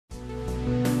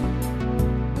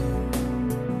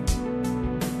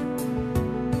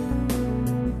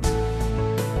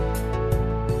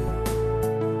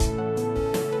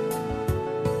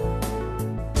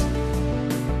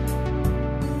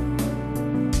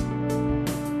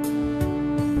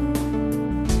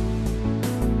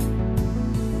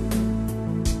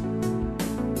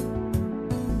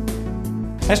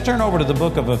Let's turn over to the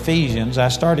book of Ephesians. I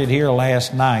started here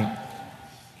last night,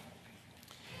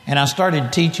 and I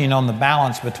started teaching on the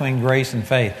balance between grace and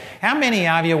faith. How many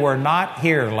of you were not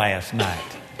here last night?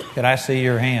 Could I see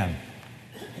your hand?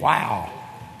 Wow.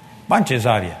 Bunches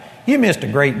of you. You missed a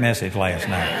great message last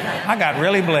night. I got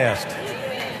really blessed.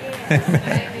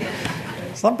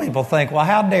 Some people think, well,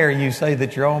 how dare you say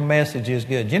that your own message is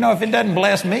good? You know, if it doesn't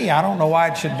bless me, I don't know why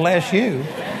it should bless you.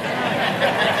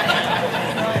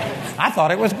 I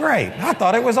thought it was great. I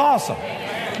thought it was awesome.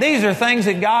 These are things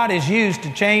that God has used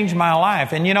to change my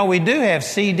life. And you know, we do have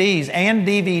CDs and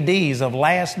DVDs of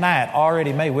last night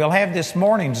already made. We'll have this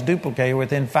morning's duplicate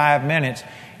within 5 minutes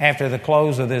after the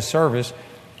close of this service.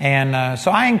 And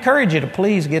so I encourage you to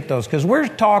please get those, because we're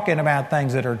talking about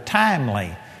things that are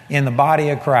timely in the body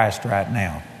of Christ right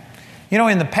now. You know,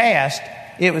 in the past,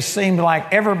 it seemed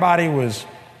like everybody was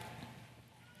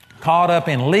caught up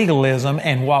in legalism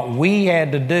and what we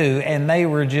had to do, and they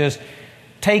were just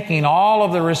taking all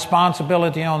of the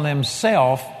responsibility on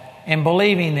themselves and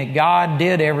believing that God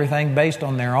did everything based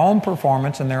on their own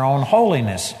performance and their own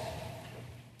holiness.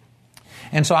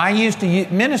 And so I used to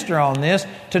minister on this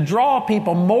to draw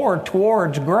people more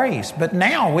towards grace. But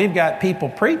now we've got people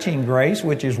preaching grace,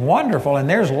 which is wonderful, and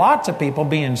there's lots of people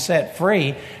being set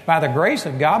free by the grace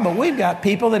of God. But we've got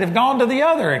people that have gone to the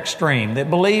other extreme, that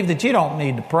believe that you don't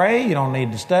need to pray, you don't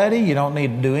need to study, you don't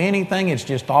need to do anything. It's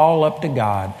just all up to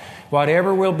God.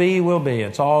 Whatever will be, will be.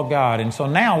 It's all God. And so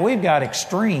now we've got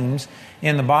extremes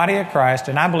in the body of Christ,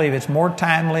 and I believe it's more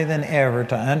timely than ever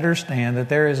to understand that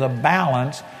there is a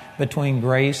balance between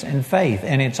grace and faith.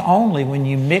 And it's only when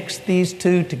you mix these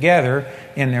two together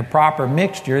in their proper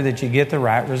mixture that you get the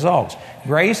right results.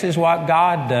 Grace is what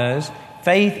God does.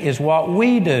 Faith is what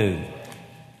we do.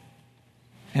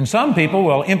 And some people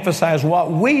will emphasize what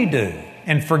we do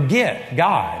and forget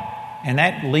God. And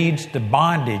that leads to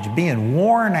bondage, being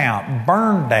worn out,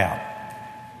 burned out.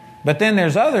 But then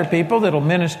there's other people that will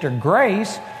minister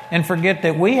grace and forget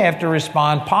that we have to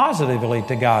respond positively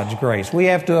to God's grace. We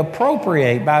have to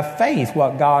appropriate by faith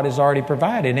what God has already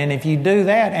provided. And if you do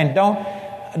that and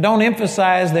don't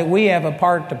emphasize that we have a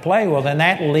part to play, well, then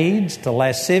that leads to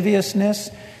lasciviousness.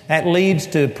 That leads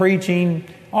to preaching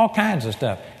all kinds of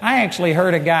stuff. I actually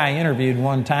heard a guy interviewed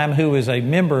one time who was a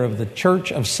member of the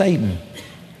Church of Satan.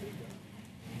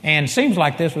 And it seems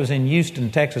like this was in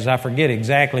Houston, Texas. I forget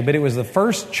exactly, but it was the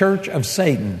first Church of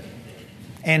Satan.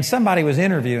 And somebody was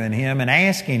interviewing him and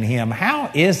asking him, how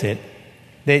is it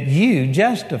that you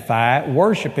justify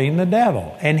worshiping the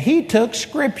devil? And he took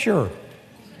Scripture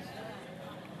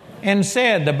and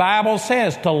said, the Bible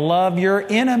says to love your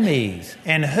enemies.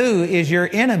 And who is your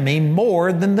enemy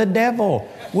more than the devil?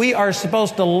 We are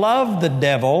supposed to love the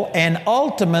devil, and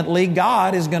ultimately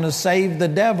God is going to save the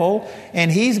devil,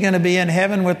 and he's going to be in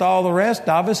heaven with all the rest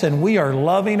of us, and we are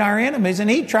loving our enemies. And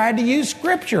he tried to use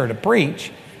Scripture to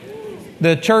preach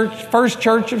the first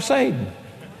church of Satan.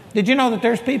 Did you know that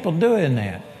there's people doing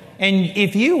that? And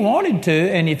if you wanted to,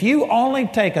 and if you only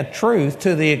take a truth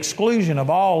to the exclusion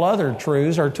of all other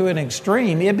truths or to an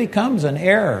extreme, it becomes an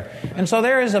error. And so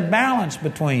there is a balance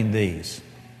between these.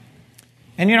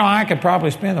 And you know, I could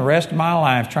probably spend the rest of my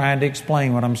life trying to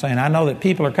explain what I'm saying. I know that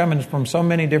people are coming from so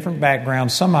many different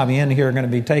backgrounds. Some of you in here are going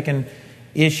to be taking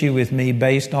issue with me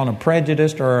based on a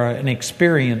prejudice or an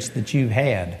experience that you've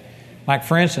had. Like,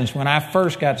 for instance, when I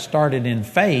first got started in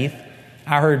faith,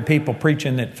 I heard people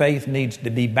preaching that faith needs to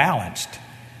be balanced.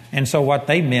 And so what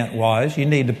they meant was you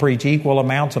need to preach equal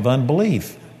amounts of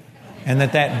unbelief, and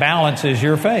that balances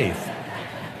your faith.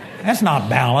 That's not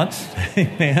balanced.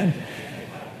 Amen.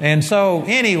 And so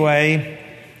anyway,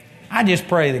 I just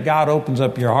pray that God opens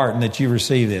up your heart and that you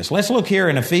receive this. Let's look here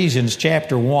in Ephesians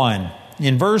chapter 1.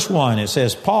 In verse 1, it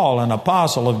says, Paul, an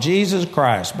apostle of Jesus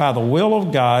Christ, by the will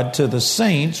of God, to the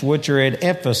saints which are at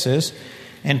Ephesus,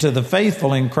 and to the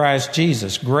faithful in Christ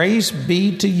Jesus. Grace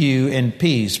be to you and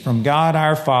peace from God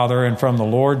our Father and from the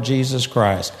Lord Jesus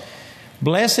Christ.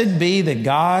 Blessed be the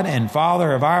God and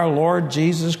Father of our Lord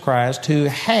Jesus Christ, who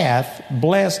hath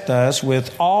blessed us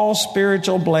with all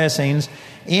spiritual blessings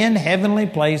in heavenly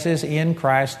places in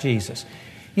Christ Jesus.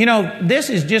 You know, this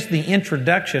is just the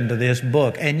introduction to this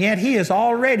book, and yet he has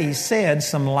already said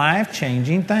some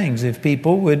life-changing things if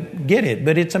people would get it.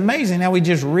 But it's amazing how we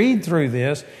just read through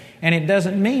this, and it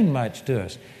doesn't mean much to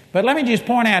us. But let me just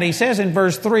point out, he says in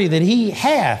verse 3 that he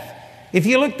hath. If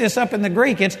you look this up in the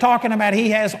Greek, it's talking about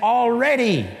he has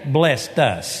already blessed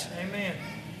us. Amen.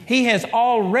 He has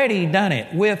already done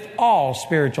it with all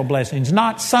spiritual blessings.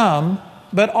 Not some,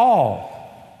 but all.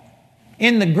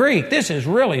 In the Greek, this is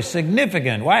really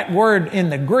significant. That word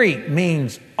in the Greek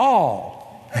means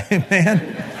all.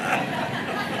 Amen.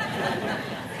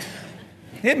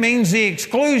 It means the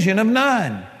exclusion of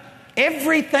none.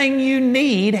 Everything you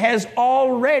need has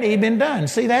already been done.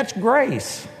 See, that's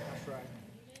grace.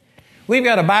 We've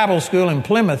got a Bible school in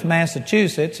Plymouth,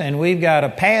 Massachusetts, and we've got a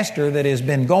pastor that has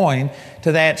been going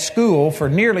to that school for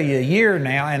nearly a year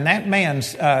now, and that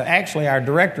man's, actually our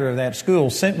director of that school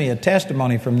sent me a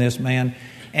testimony from this man,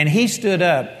 and he stood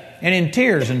up, and in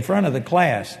tears in front of the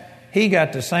class, he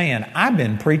got to saying, I've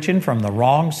been preaching from the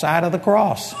wrong side of the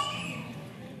cross.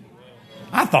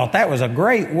 I thought that was a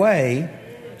great way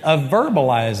of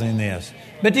verbalizing this.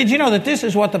 But did you know that this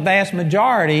is what the vast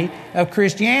majority of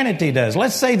Christianity does?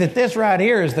 Let's say that this right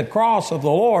here is the cross of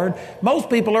the Lord. Most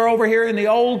people are over here in the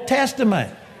Old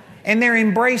Testament, and they're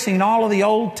embracing all of the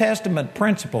Old Testament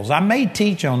principles. I may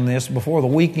teach on this before the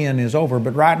weekend is over,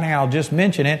 but right now I'll just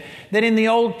mention it, that in the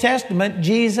Old Testament,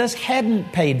 Jesus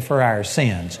hadn't paid for our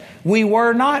sins. We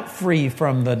were not free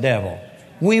from the devil.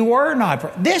 We were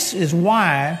not. This is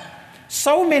why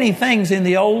so many things in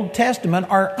the Old Testament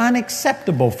are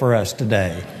unacceptable for us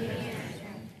today.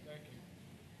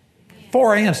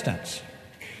 For instance,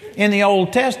 in the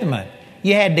Old Testament,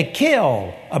 you had to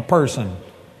kill a person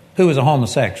who was a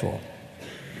homosexual.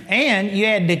 And you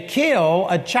had to kill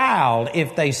a child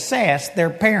if they sassed their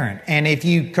parent. And if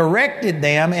you corrected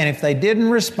them and if they didn't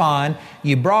respond,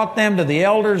 you brought them to the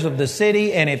elders of the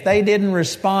city. And if they didn't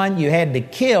respond, you had to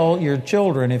kill your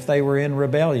children if they were in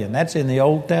rebellion. That's in the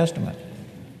Old Testament.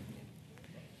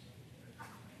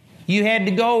 You had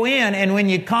to go in, and when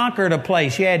you conquered a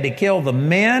place, you had to kill the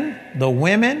men, the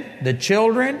women, the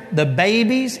children, the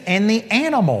babies, and the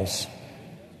animals.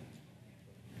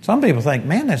 Some people think,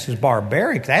 man, this is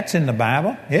barbaric. That's in the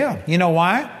Bible. Yeah. You know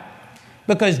why?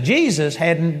 Because Jesus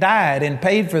hadn't died and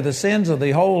paid for the sins of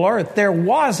the whole earth. There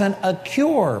wasn't a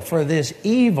cure for this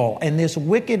evil and this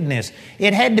wickedness.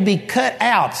 It had to be cut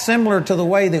out, similar to the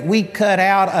way that we cut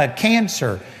out a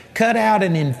cancer, cut out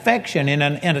an infection in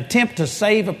an attempt to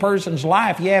save a person's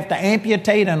life. You have to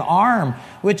amputate an arm,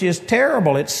 which is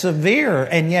terrible. It's severe,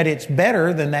 and yet it's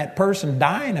better than that person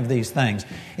dying of these things.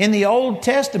 In the Old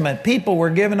Testament, people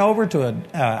were given over to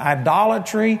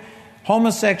idolatry,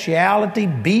 homosexuality,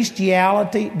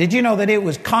 bestiality. Did you know that it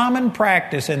was common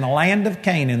practice in the land of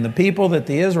Canaan, the people that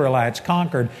the Israelites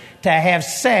conquered, to have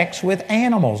sex with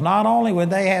animals? Not only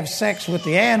would they have sex with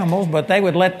the animals, but they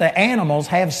would let the animals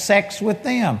have sex with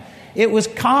them. It was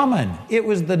common. It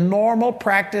was the normal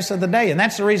practice of the day. And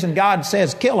that's the reason God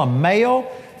says kill a male,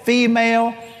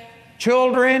 female,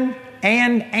 children,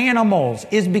 and animals,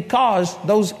 is because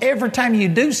every time you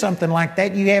do something like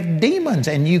that, you have demons,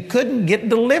 and you couldn't get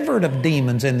delivered of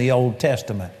demons in the Old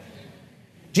Testament.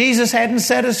 Jesus hadn't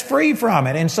set us free from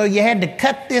it, and so you had to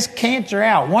cut this cancer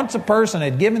out. Once a person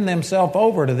had given themselves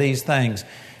over to these things,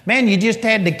 man, you just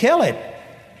had to kill it.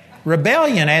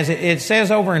 Rebellion, as it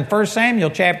says over in 1 Samuel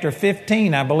chapter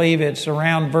 15, I believe it's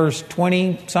around verse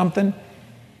 20-something.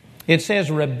 It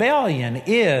says, rebellion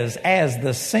is as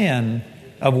the sin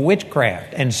of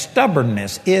witchcraft, and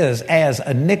stubbornness is as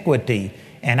iniquity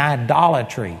and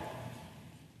idolatry.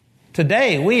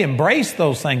 Today, we embrace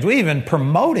those things. We even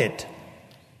promote it.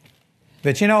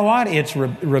 But you know what?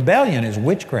 Rebellion is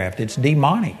witchcraft. It's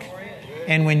demonic.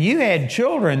 And when you had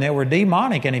children that were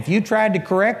demonic, and if you tried to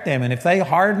correct them, and if they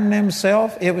hardened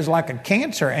themselves, it was like a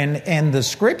cancer. And the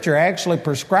Scripture actually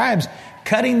prescribes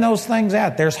cutting those things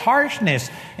out. There's harshness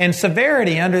and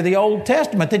severity under the Old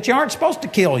Testament that you aren't supposed to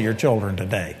kill your children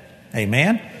today.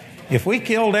 Amen? If we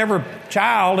killed every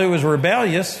child who was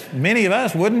rebellious, many of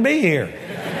us wouldn't be here.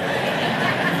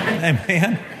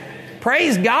 Amen?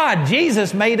 Praise God,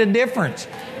 Jesus made a difference.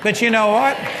 But you know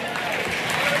what?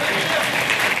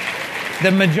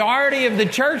 The majority of the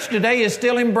church today is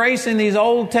still embracing these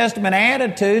Old Testament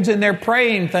attitudes, and they're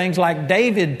praying things like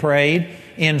David prayed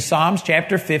in Psalms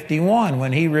chapter 51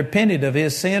 when he repented of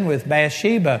his sin with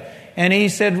Bathsheba. And he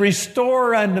said,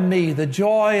 restore unto me the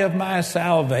joy of my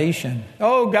salvation.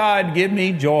 Oh God, give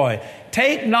me joy.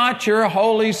 Take not your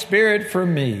Holy Spirit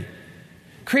from me.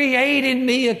 Create in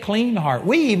me a clean heart.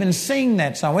 We even sing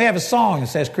that song. We have a song that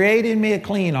says, create in me a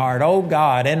clean heart, O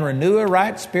God, and renew a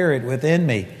right spirit within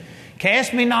me.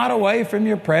 Cast me not away from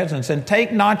your presence, and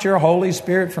take not your Holy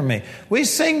Spirit from me. We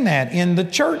sing that in the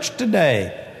church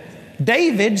today.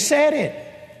 David said it.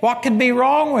 What could be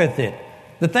wrong with it?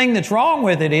 The thing that's wrong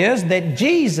with it is that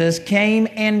Jesus came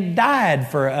and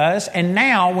died for us. And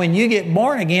now when you get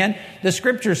born again, the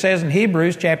Scripture says in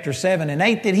Hebrews chapter 7 and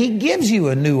 8 that He gives you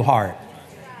a new heart.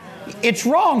 It's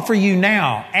wrong for you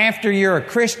now, after you're a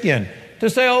Christian, to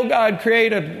say, oh God,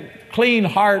 create clean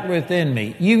heart within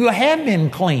me. You have been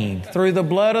cleaned through the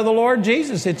blood of the Lord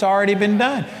Jesus. It's already been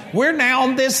done. We're now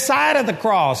on this side of the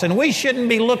cross, and we shouldn't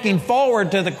be looking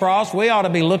forward to the cross. We ought to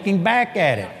be looking back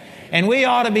at it. And we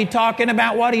ought to be talking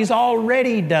about what He's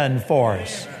already done for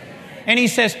us. And He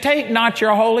says, take not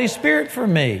your Holy Spirit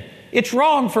from me. It's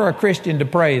wrong for a Christian to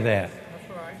pray that.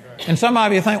 And some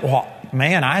of you think, well,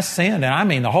 man, I sinned,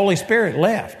 and the Holy Spirit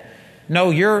left. No,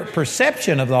 your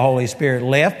perception of the Holy Spirit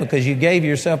left because you gave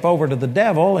yourself over to the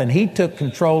devil and he took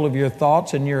control of your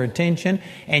thoughts and your attention,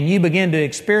 and you begin to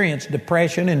experience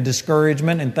depression and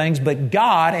discouragement and things. But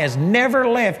God has never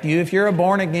left you if you're a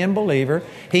born-again believer.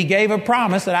 He gave a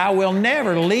promise that I will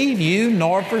never leave you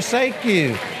nor forsake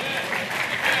you.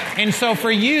 And so for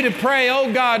you to pray,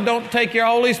 oh God, don't take your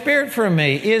Holy Spirit from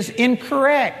me, is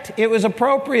incorrect. It was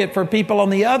appropriate for people on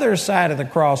the other side of the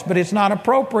cross, but it's not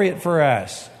appropriate for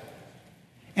us.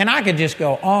 And I could just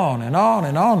go on and on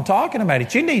and on talking about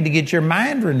it. You need to get your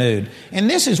mind renewed. And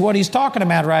this is what he's talking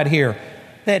about right here.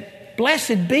 That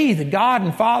blessed be the God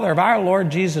and Father of our Lord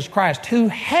Jesus Christ, who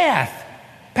hath,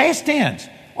 past tense,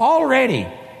 already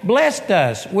blessed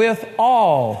us with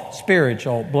all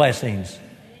spiritual blessings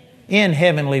in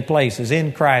heavenly places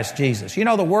in Christ Jesus. You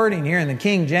know, the wording here in the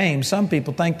King James, some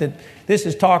people think that this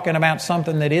is talking about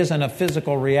something that isn't a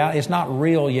physical reality. It's not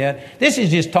real yet. This is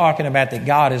just talking about that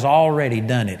God has already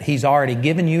done it. He's already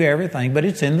given you everything, but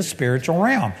it's in the spiritual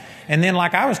realm. And then,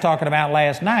 like I was talking about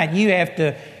last night, you have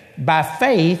to, by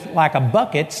faith, like a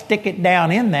bucket, stick it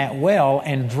down in that well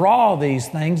and draw these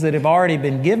things that have already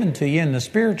been given to you in the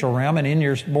spiritual realm and in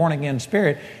your born-again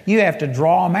spirit. You have to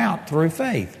draw them out through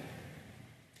faith.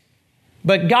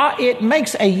 But God, it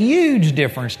makes a huge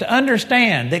difference to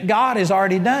understand that God has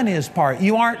already done His part.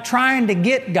 You aren't trying to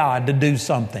get God to do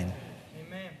something.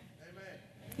 Amen.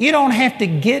 You don't have to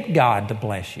get God to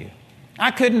bless you. I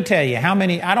couldn't tell you how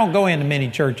many, I don't go into many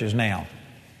churches now.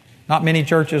 Not many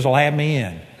churches will have me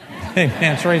in.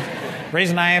 That's the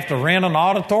reason I have to rent an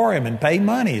auditorium and pay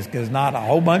money is because not a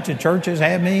whole bunch of churches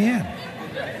have me in.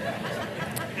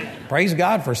 Praise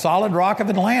God for Solid Rock of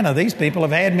Atlanta. These people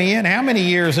have had me in how many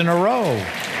years in a row?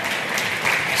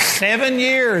 7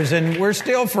 years, and we're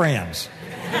still friends.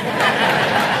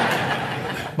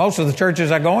 Most of the churches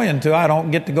I go into, I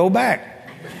don't get to go back.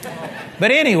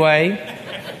 But anyway,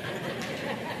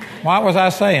 what was I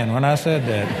saying when I said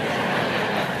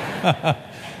that?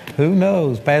 Who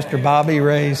knows? Pastor Bobby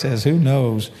Ray says, who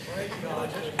knows?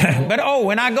 But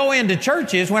when I go into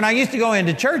churches, when I used to go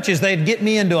into churches, they'd get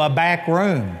me into a back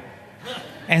room.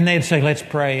 And they'd say, let's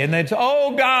pray. And they'd say,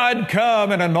 oh, God,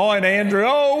 come and anoint Andrew.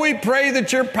 Oh, we pray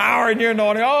that your power and your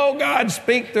anointing. Oh, God,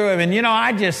 speak through him. And, you know,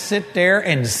 I just sit there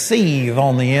and seethe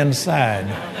on the inside.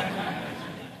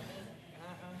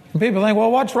 And people think, well,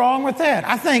 what's wrong with that?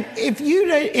 I think, if you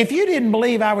didn't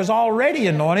believe I was already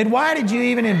anointed, why did you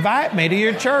even invite me to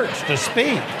your church to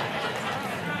speak?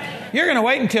 You're going to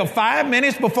wait until 5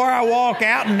 minutes before I walk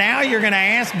out, and now you're going to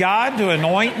ask God to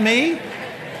anoint me?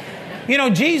 You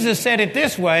know, Jesus said it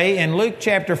this way in Luke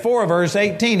chapter 4, verse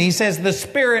 18. He says, the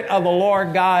Spirit of the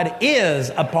Lord God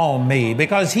is upon me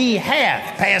because He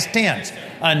hath, past tense,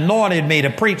 anointed me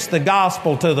to preach the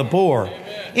gospel to the poor.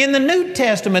 In the New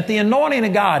Testament, the anointing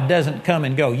of God doesn't come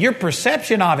and go. Your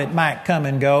perception of it might come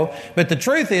and go, but the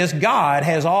truth is God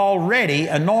has already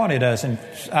anointed us. And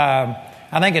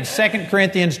I think it's 2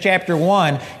 Corinthians chapter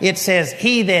 1, it says,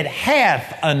 He that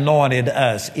hath anointed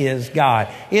us is God.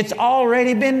 It's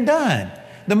already been done.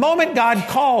 The moment God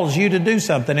calls you to do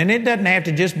something, and it doesn't have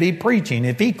to just be preaching.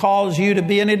 If He calls you to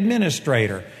be an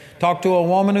administrator, talk to a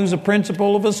woman who's a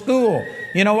principal of a school.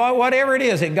 You know what? Whatever it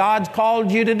is that God's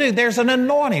called you to do, there's an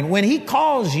anointing. When He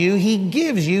calls you, He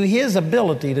gives you His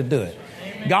ability to do it.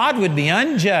 God would be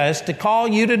unjust to call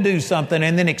you to do something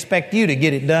and then expect you to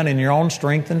get it done in your own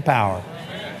strength and power.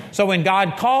 So when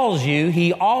God calls you,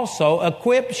 He also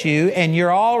equips you, and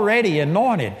you're already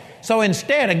anointed. So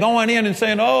instead of going in and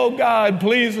saying, oh God,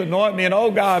 please anoint me, and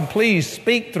oh God, please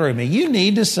speak through me, you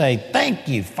need to say, thank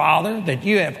you, Father, that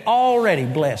you have already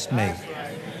blessed me.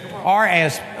 Or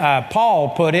as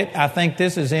Paul put it, I think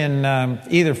this is in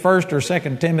either 1 or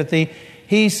 2 Timothy,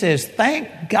 he says,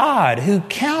 thank God who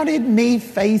counted me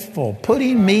faithful,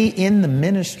 putting me in the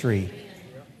ministry.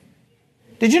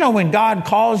 Did you know when God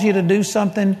calls you to do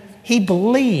something, He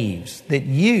believes that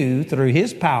you, through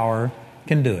His power,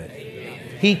 can do it.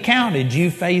 He counted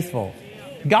you faithful.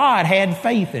 God had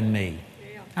faith in me.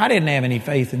 I didn't have any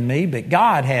faith in me, but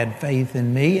God had faith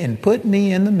in me and put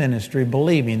me in the ministry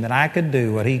believing that I could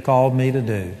do what He called me to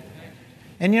do.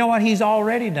 And you know what? He's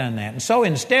already done that. And so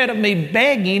instead of me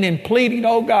begging and pleading,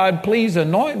 oh God, please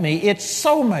anoint me, it's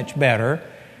so much better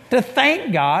to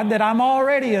thank God that I'm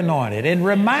already anointed, and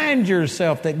remind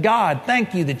yourself that, God,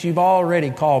 thank you that you've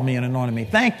already called me and anointed me.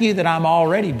 Thank you that I'm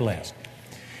already blessed.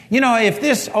 You know, if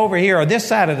this over here or this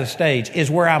side of the stage is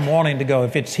where I'm wanting to go,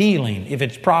 if it's healing, if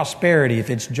it's prosperity, if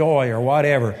it's joy or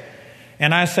whatever,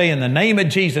 and I say in the name of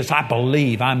Jesus, I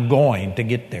believe I'm going to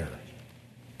get there.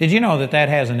 Did you know that that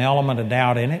has an element of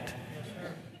doubt in it?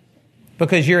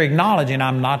 Because you're acknowledging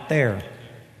I'm not there.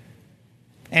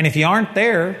 And if you aren't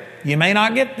there, you may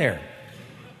not get there.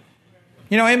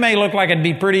 You know, it may look like it'd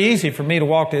be pretty easy for me to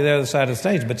walk to the other side of the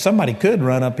stage, but somebody could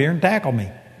run up here and tackle me.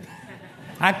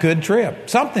 I could trip.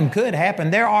 Something could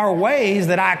happen. There are ways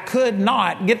that I could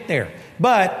not get there.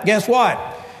 But guess what?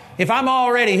 If I'm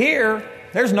already here,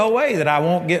 there's no way that I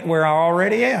won't get where I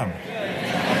already am.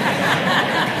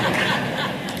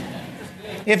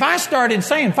 If I started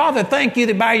saying, Father, thank you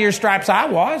that by your stripes I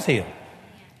was healed.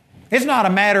 It's not a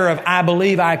matter of I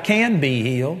believe I can be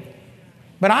healed,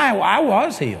 but I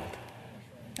was healed.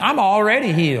 I'm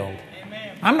already healed.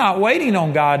 I'm not waiting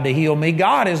on God to heal me.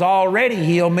 God has already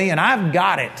healed me, and I've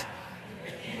got it.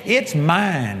 It's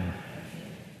mine.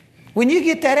 When you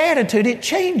get that attitude, it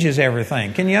changes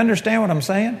everything. Can you understand what I'm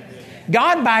saying?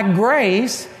 God, by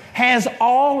grace, has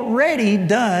already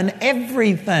done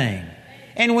everything.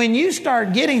 And when you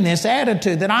start getting this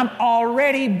attitude that I'm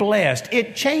already blessed,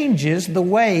 it changes the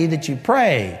way that you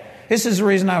pray. This is the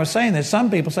reason I was saying that some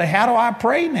people say, how do I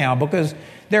pray now? Because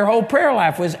their whole prayer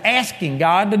life was asking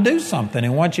God to do something.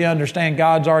 And once you understand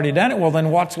God's already done it, well,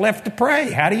 then what's left to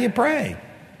pray? How do you pray?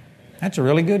 That's a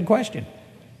really good question.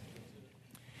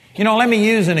 You know, let me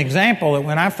use an example that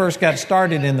when I first got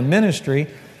started in the ministry,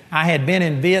 I had been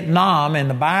in Vietnam, and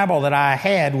the Bible that I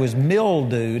had was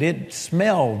mildewed. It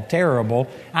smelled terrible.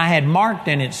 I had marked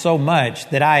in it so much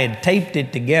that I had taped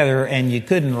it together, and you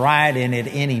couldn't write in it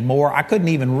anymore. I couldn't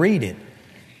even read it.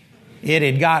 It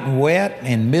had gotten wet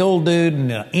and mildewed,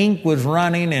 and the ink was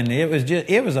running, and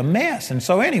it was a mess. And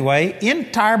so anyway,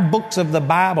 entire books of the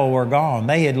Bible were gone.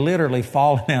 They had literally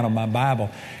fallen out of my Bible.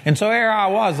 And so here I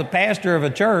was, the pastor of a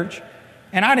church,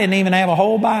 and I didn't even have a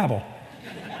whole Bible.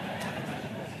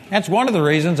 That's one of the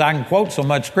reasons I can quote so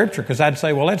much Scripture, because I'd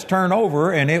say, well, let's turn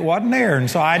over, and it wasn't there. And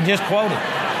so I'd just quote it.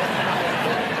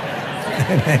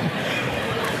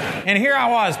 And here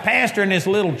I was pastoring this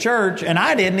little church, and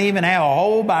I didn't even have a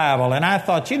whole Bible. And I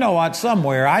thought, you know what,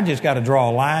 somewhere I just got to draw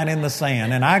a line in the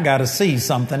sand, and I got to see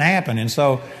something happen. And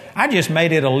so I just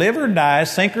made it a live or die,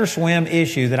 sink or swim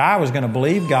issue that I was going to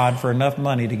believe God for enough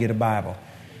money to get a Bible.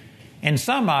 And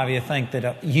some of you think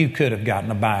that you could have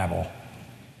gotten a Bible.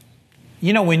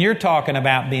 You know, when you're talking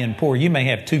about being poor, you may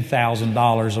have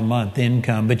 $2,000 a month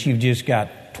income, but you've just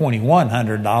got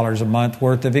 $2,100 a month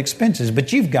worth of expenses.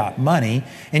 But you've got money,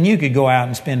 and you could go out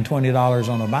and spend $20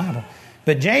 on a Bible.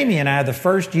 But Jamie and I, the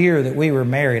first year that we were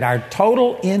married, our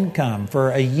total income for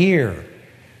a year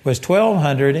was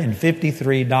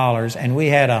 $1,253, and we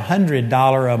had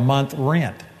 $100 a month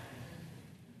rent.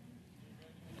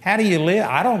 How do you live?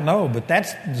 I don't know, but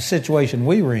that's the situation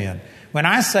we were in. When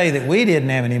I say that we didn't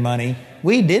have any money,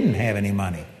 we didn't have any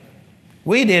money.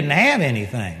 We didn't have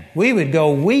anything. We would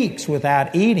go weeks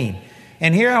without eating.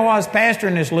 And here I was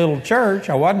pastoring this little church.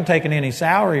 I wasn't taking any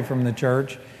salary from the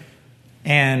church.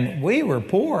 And we were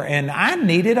poor, and I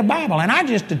needed a Bible. And I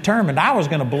just determined I was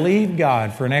going to believe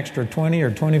God for an extra $20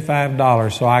 or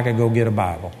 $25 so I could go get a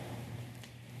Bible.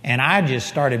 And I just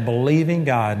started believing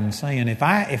God and saying, if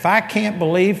I can't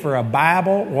believe for a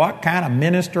Bible, what kind of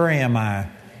minister am I?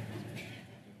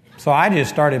 So I just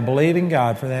started believing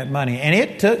God for that money. And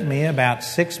it took me about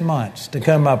 6 months to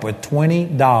come up with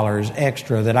 $20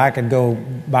 extra that I could go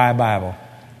buy a Bible.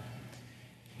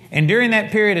 And during that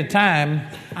period of time,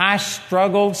 I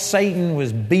struggled. Satan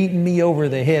was beating me over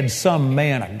the head. Some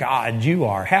man of God you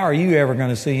are. How are you ever going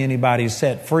to see anybody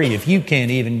set free if you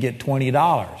can't even get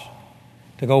 $20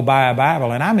 to go buy a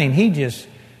Bible? And I mean, he just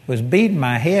was beating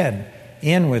my head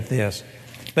in with this.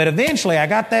 But eventually I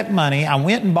got that money. I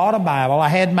went and bought a Bible. I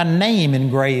had my name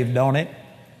engraved on it.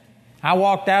 I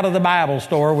walked out of the Bible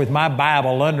store with my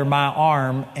Bible under my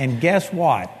arm, and guess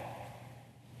what?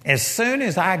 As soon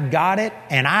as I got it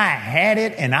and I had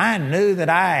it and I knew that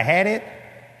I had it,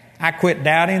 I quit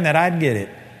doubting that I'd get it.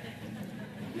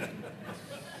 That's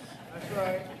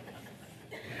right.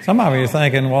 Some of you are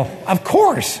thinking, well, of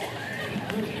course.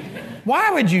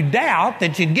 Why would you doubt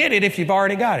that you'd get it if you've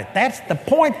already got it? That's the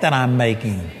point that I'm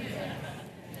making.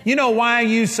 You know why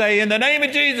you say, in the name of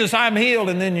Jesus, I'm healed,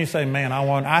 and then you say, man,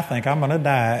 I think I'm going to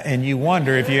die, and you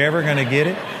wonder if you're ever going to get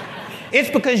it? It's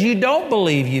because you don't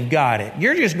believe you've got it.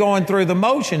 You're just going through the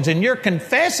motions, and you're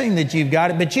confessing that you've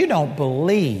got it, but you don't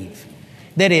believe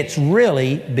that it's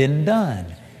really been done.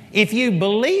 If you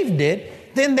believed it,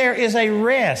 then there is a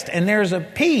rest and there's a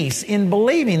peace in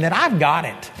believing that I've got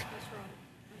it.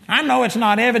 I know it's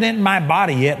not evident in my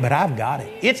body yet, but I've got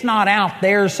it. It's not out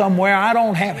there somewhere. I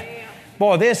don't have it.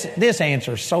 Boy, this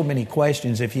answers so many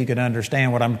questions if you could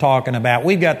understand what I'm talking about.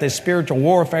 We've got this spiritual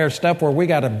warfare stuff where we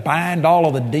got to bind all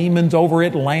of the demons over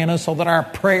Atlanta so that our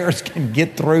prayers can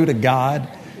get through to God.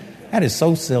 That is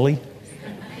so silly.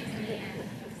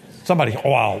 Somebody,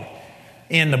 well,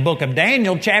 in the book of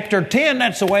Daniel, chapter 10,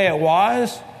 that's the way it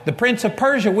was. The prince of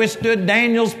Persia withstood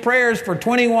Daniel's prayers for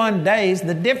 21 days.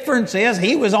 The difference is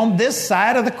he was on this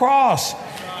side of the cross.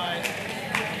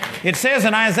 It says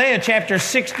in Isaiah chapter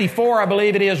 64, I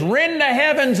believe it is, rend the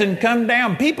heavens and come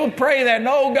down. People pray that,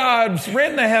 no, God,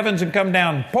 rend the heavens and come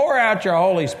down. Pour out your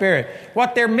Holy Spirit.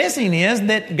 What they're missing is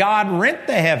that God rent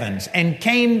the heavens and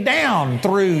came down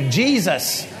through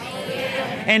Jesus.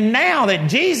 And now that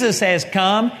Jesus has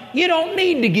come, you don't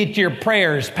need to get your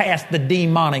prayers past the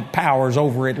demonic powers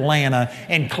over Atlanta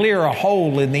and clear a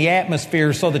hole in the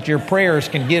atmosphere so that your prayers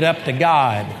can get up to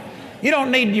God. You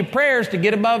don't need your prayers to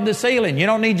get above the ceiling. You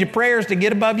don't need your prayers to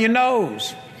get above your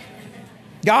nose.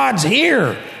 God's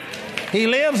here. He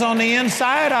lives on the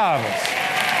inside of us.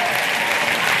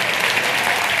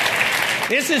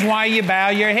 This is why you bow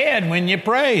your head when you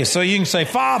pray, so you can say,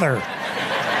 Father.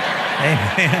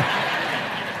 Amen.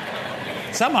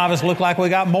 Some of us look like we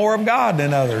got more of God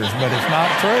than others, but it's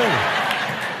not true.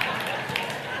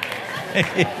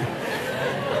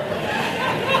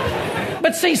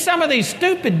 But see, some of these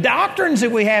stupid doctrines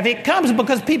that we have, it comes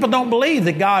because people don't believe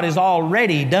that God has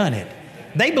already done it.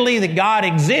 They believe that God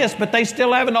exists, but they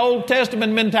still have an Old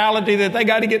Testament mentality that they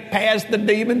got to get past the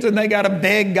demons and they got to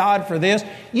beg God for this.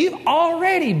 You've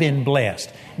already been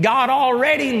blessed. God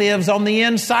already lives on the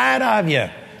inside of you.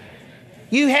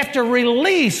 You have to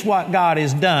release what God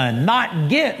has done, not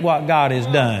get what God has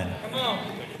done.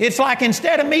 It's like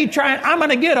instead of me trying, I'm going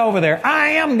to get over there. I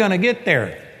am going to get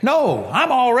there. No,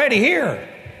 I'm already here.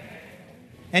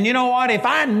 And you know what? If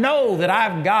I know that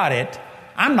I've got it,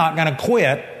 I'm not going to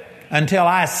quit until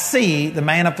I see the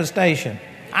manifestation.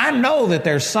 I know that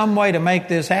there's some way to make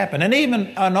this happen. And even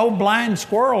an old blind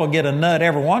squirrel will get a nut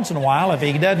every once in a while if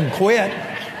he doesn't quit.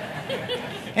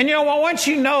 And you know what? Once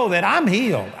you know that I'm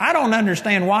healed, I don't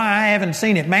understand why I haven't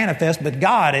seen it manifest, but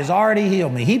God has already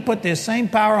healed me. He put this same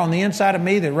power on the inside of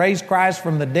me that raised Christ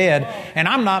from the dead, and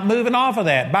I'm not moving off of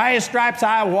that. By His stripes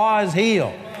I was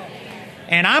healed.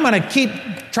 And I'm going to keep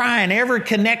trying every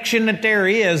connection that there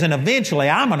is, and eventually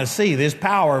I'm going to see this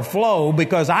power flow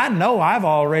because I know I've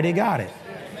already got it.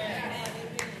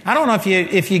 I don't know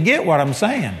if you get what I'm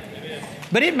saying.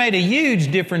 But it made a huge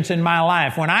difference in my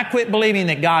life. When I quit believing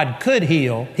that God could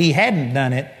heal, He hadn't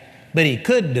done it, but He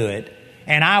could do it.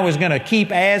 And I was going to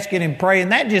keep asking and praying.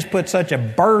 That just put such a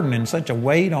burden and such a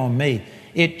weight on me.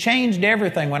 It changed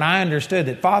everything when I understood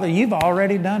that, Father, You've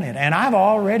already done it. And I've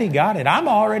already got it. I'm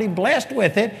already blessed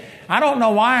with it. I don't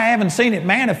know why I haven't seen it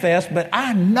manifest, but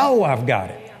I know I've got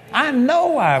it. I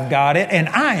know I've got it, and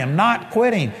I am not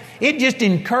quitting. It just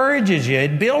encourages you.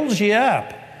 It builds you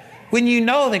up. When you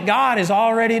know that God has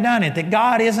already done it, that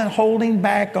God isn't holding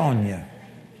back on you.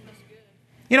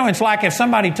 You know, it's like if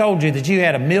somebody told you that you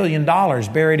had $1 million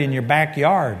buried in your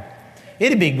backyard.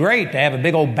 It'd be great to have a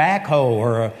big old backhoe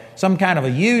or some kind of a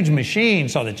huge machine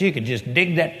so that you could just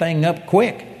dig that thing up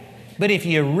quick. But if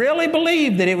you really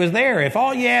believed that it was there, if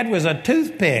all you had was a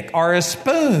toothpick or a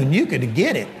spoon, you could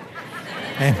get it.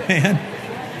 Amen.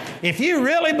 If you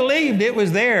really believed it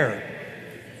was there,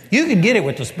 you could get it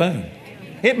with the spoon.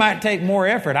 It might take more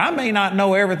effort. I may not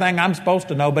know everything I'm supposed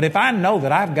to know, but if I know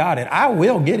that I've got it, I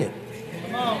will get it.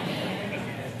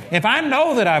 If I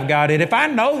know that I've got it, if I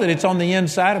know that it's on the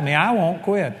inside of me, I won't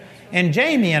quit. And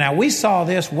Jamie and I, we saw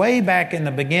this way back in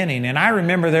the beginning. And I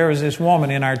remember there was this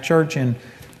woman in our church in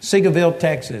Seagoville,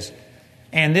 Texas.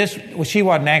 And she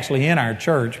wasn't actually in our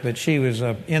church, but she was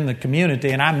in the community.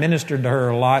 And I ministered to her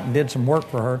a lot and did some work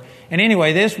for her. And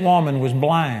anyway, this woman was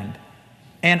blind.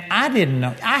 And I didn't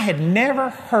know. I had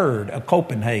never heard of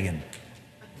Copeland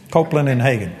and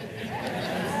Hagen.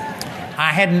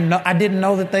 I didn't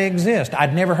know that they exist.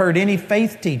 I'd never heard any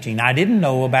faith teaching. I didn't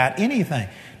know about anything.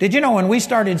 Did you know when we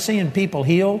started seeing people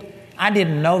healed, I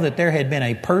didn't know that there had been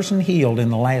a person healed in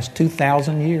the last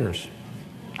 2,000 years.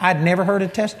 I'd never heard a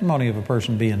testimony of a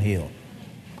person being healed.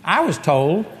 I was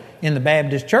told in the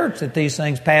Baptist church that these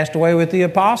things passed away with the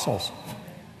apostles.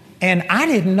 And I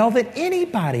didn't know that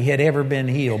anybody had ever been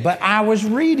healed. But I was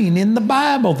reading in the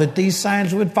Bible that these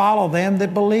signs would follow them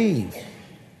that believe.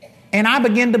 And I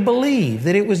began to believe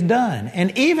that it was done.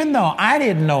 And even though I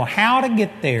didn't know how to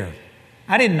get there,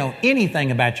 I didn't know anything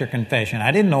about your confession.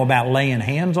 I didn't know about laying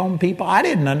hands on people. I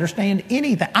didn't understand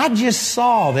anything. I just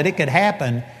saw that it could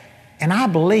happen, and I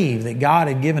believed that God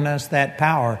had given us that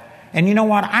power. And you know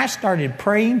what? I started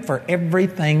praying for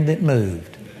everything that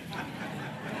moved.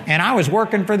 And I was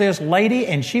working for this lady,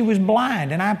 and she was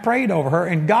blind, and I prayed over her,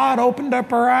 and God opened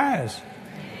up her eyes.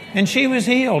 And she was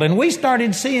healed. And we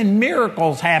started seeing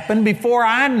miracles happen before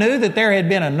I knew that there had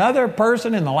been another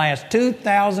person in the last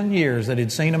 2,000 years that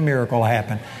had seen a miracle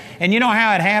happen. And you know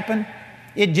how it happened?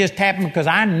 It just happened because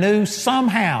I knew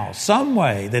somehow, some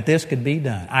way that this could be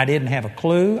done. I didn't have a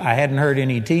clue. I hadn't heard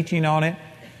any teaching on it.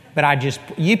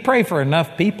 But you pray for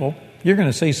enough people, you're going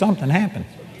to see something happen.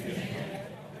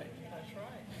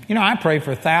 You know, I pray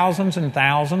for thousands and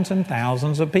thousands and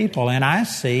thousands of people, and I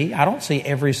don't see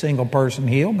every single person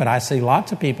healed, but I see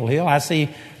lots of people healed. I see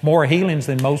more healings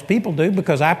than most people do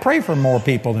because I pray for more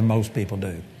people than most people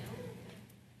do.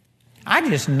 I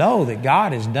just know that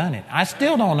God has done it. I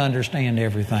still don't understand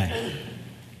everything.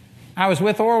 I was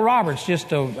with Oral Roberts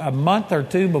just a month or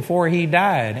two before he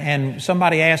died, and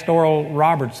somebody asked Oral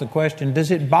Roberts the question,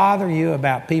 does it bother you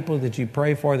about people that you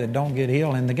pray for that don't get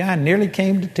healed? And the guy nearly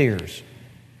came to tears.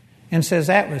 And says,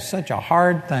 that was such a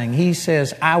hard thing. He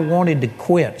says, I wanted to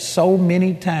quit so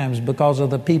many times because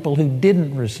of the people who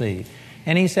didn't receive.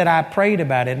 And he said, I prayed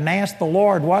about it and asked the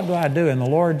Lord, what do I do? And the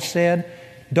Lord said,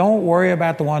 don't worry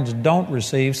about the ones that don't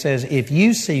receive. Says, if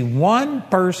you see one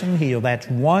person healed, that's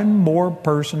one more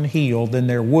person healed than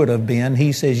there would have been.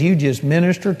 He says, you just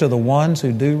minister to the ones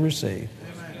who do receive.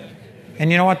 And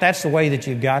you know what? That's the way that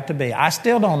you've got to be. I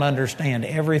still don't understand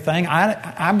everything.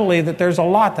 I believe that there's a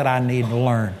lot that I need to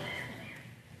learn.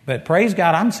 But praise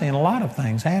God, I'm seeing a lot of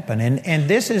things happen. And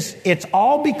it's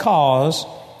all because,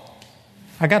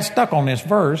 I got stuck on this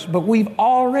verse, but we've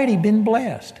already been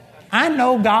blessed. I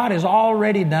know God has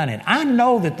already done it. I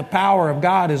know that the power of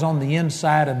God is on the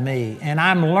inside of me. And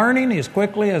I'm learning as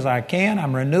quickly as I can.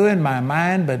 I'm renewing my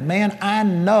mind. But man, I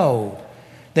know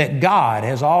that God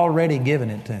has already given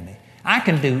it to me. I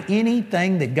can do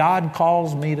anything that God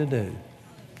calls me to do.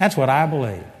 That's what I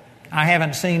believe. I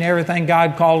haven't seen everything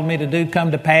God called me to do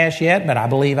come to pass yet, but I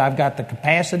believe I've got the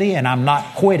capacity and I'm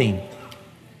not quitting.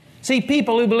 See,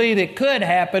 people who believe it could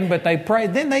happen, but they pray,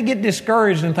 then they get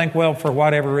discouraged and think, well, for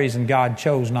whatever reason, God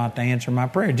chose not to answer my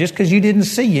prayer, just because you didn't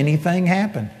see anything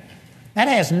happen. That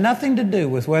has nothing to do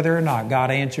with whether or not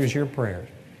God answers your prayers.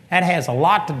 That has a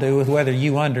lot to do with whether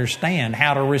you understand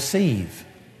how to receive.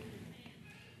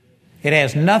 It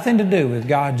has nothing to do with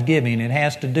God's giving. It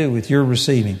has to do with your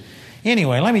receiving.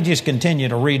 Anyway, let me just continue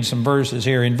to read some verses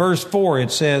here. In verse 4 it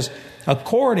says,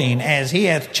 according as he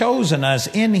hath chosen us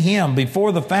in him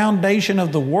before the foundation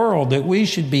of the world, that we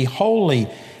should be holy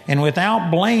and without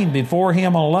blame before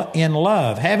him in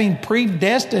love, having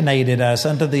predestinated us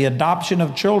unto the adoption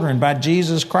of children by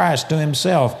Jesus Christ to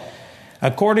himself,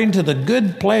 according to the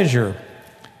good pleasure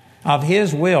of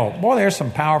his will. Boy, there's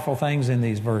some powerful things in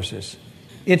these verses.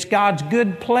 It's God's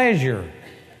good pleasure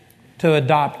to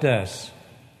adopt us.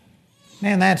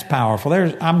 Man, that's powerful.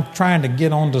 I'm trying to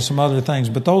get on to some other things,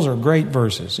 but those are great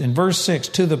verses. In verse 6,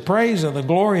 to the praise of the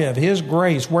glory of his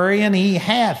grace, wherein he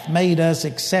hath made us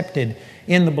accepted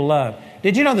in the beloved.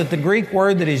 Did you know that the Greek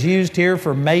word that is used here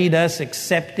for made us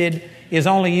accepted is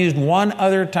only used one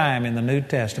other time in the New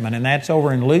Testament, and that's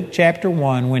over in Luke chapter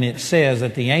 1 when it says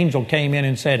that the angel came in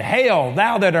and said, hail,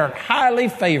 thou that art highly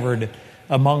favored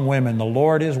among women, the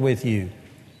Lord is with you.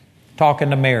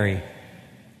 Talking to Mary.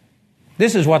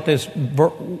 This is what this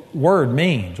word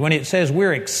means. When it says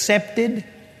we're accepted,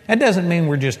 that doesn't mean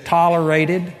we're just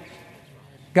tolerated.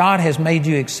 God has made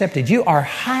you accepted. You are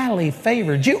highly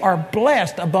favored. You are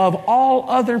blessed above all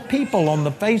other people on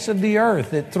the face of the earth,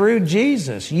 that through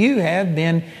Jesus you have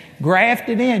been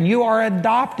grafted in. You are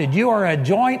adopted. You are a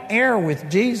joint heir with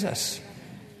Jesus.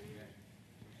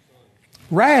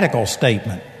 Radical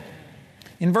statement.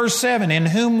 In verse 7, in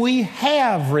whom we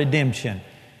have redemption.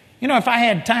 You know, if I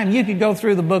had time, you could go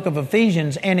through the book of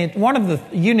Ephesians, and one of the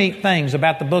unique things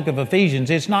about the book of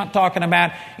Ephesians, it's not talking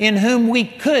about in whom we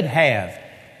could have,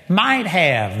 might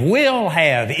have, will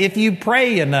have, if you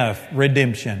pray enough,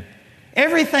 redemption.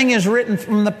 Everything is written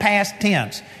from the past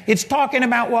tense. It's talking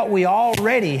about what we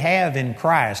already have in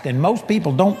Christ, and most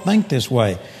people don't think this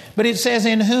way. But it says,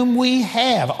 in whom we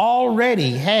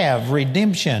already have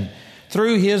redemption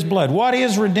through his blood. What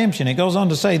is redemption? It goes on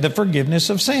to say the forgiveness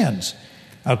of sins,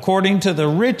 according to the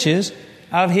riches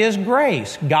of his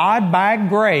grace. God by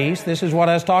grace, this is what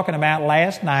I was talking about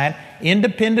last night,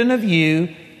 independent of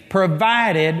you,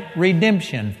 provided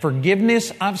redemption,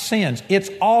 forgiveness of sins.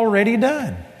 It's already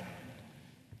done.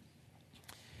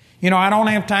 You know, I don't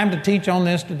have time to teach on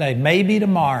this today. Maybe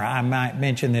tomorrow I might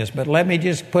mention this, but let me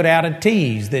just put out a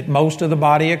tease that most of the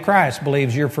body of Christ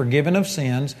believes you're forgiven of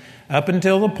sins up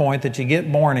until the point that you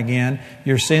get born again,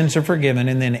 your sins are forgiven,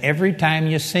 and then every time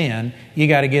you sin, you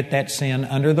got to get that sin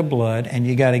under the blood and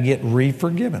you got to get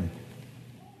re-forgiven.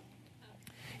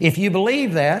 If you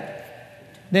believe that,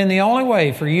 then the only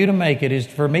way for you to make it is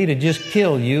for me to just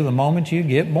kill you the moment you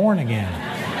get born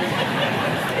again.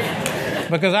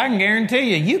 Because I can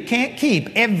guarantee you, you can't keep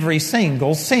every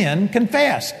single sin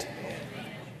confessed.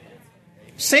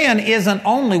 Sin isn't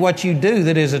only what you do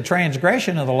that is a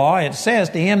transgression of the law. It says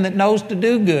to him that knows to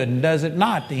do good and does it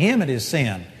not, to him it is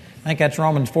sin. I think that's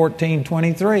Romans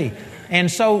 14:23. And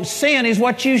so sin is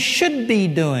what you should be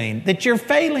doing, that you're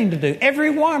failing to do. Every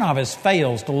one of us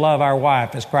fails to love our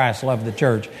wife as Christ loved the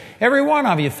church. Every one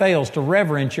of you fails to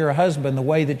reverence your husband the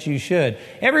way that you should.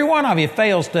 Every one of you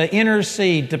fails to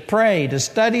intercede, to pray, to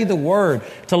study the Word,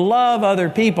 to love other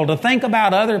people, to think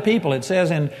about other people. It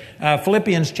says in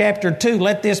Philippians chapter 2,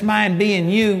 let this mind be in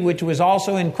you, which was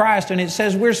also in Christ. And it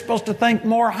says we're supposed to think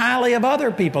more highly of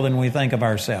other people than we think of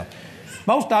ourselves.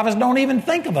 Most of us don't even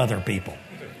think of other people.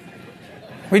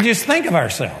 We just think of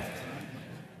ourselves.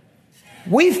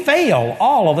 We fail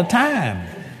all of the time.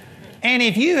 And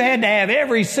if you had to have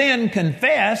every sin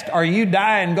confessed or you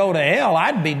die and go to hell,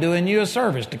 I'd be doing you a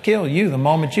service to kill you the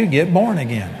moment you get born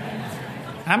again.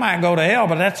 I might go to hell,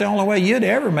 but that's the only way you'd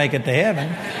ever make it to heaven,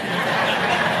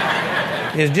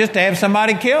 is just to have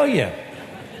somebody kill you.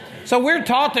 So we're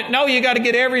taught that, no, you got to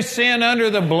get every sin under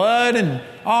the blood and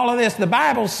all of this. The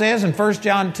Bible says in 1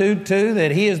 John 2:2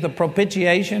 that He is the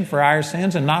propitiation for our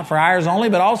sins, and not for ours only,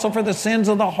 but also for the sins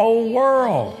of the whole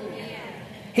world.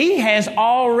 He has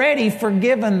already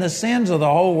forgiven the sins of the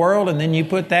whole world. And then you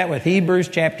put that with Hebrews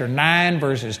chapter 9,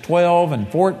 verses 12 and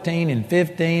 14 and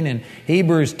 15, and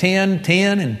Hebrews 10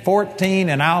 and 14,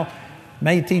 and I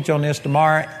may teach on this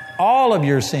tomorrow. All of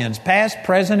your sins, past,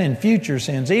 present, and future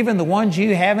sins, even the ones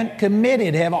you haven't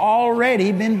committed, have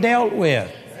already been dealt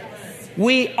with.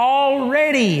 We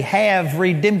already have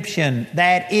redemption.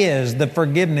 That is the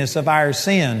forgiveness of our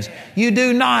sins. You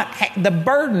do not, the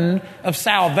burden of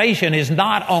salvation is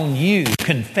not on you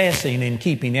confessing and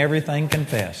keeping everything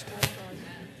confessed.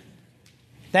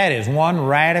 That is one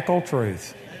radical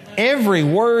truth. Every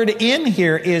word in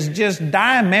here is just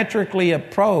diametrically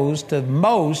opposed to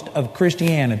most of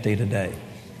Christianity today.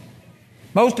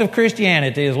 Most of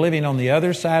Christianity is living on the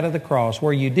other side of the cross,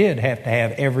 where you did have to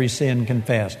have every sin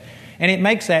confessed. And it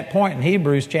makes that point in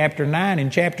Hebrews chapter 9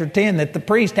 and chapter 10 that the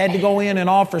priest had to go in and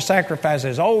offer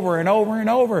sacrifices over and over and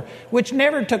over, which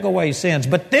never took away sins.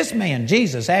 But this man,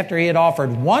 Jesus, after he had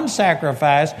offered one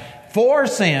sacrifice for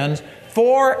sins,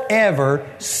 forever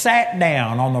sat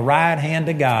down on the right hand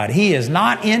of God. He is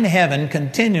not in heaven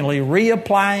continually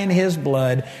reapplying His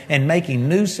blood and making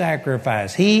new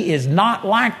sacrifice. He is not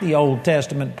like the Old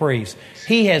Testament priest.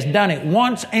 He has done it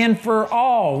once and for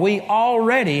all. We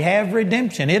already have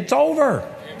redemption. It's over.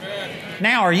 Amen.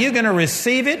 Now, are you going to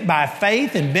receive it by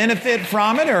faith and benefit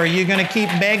from it, or are you going to keep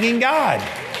begging God?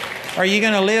 Are you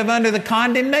going to live under the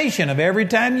condemnation of every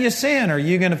time you sin? Or are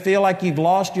you going to feel like you've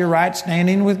lost your right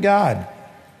standing with God?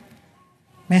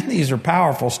 Man, these are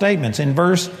powerful statements. In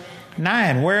verse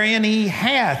 9, wherein He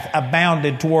hath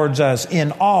abounded towards us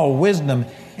in all wisdom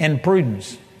and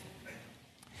prudence.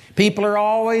 People are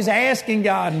always asking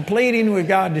God and pleading with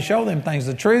God to show them things.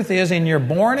 The truth is, in your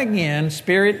born-again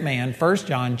spirit man, 1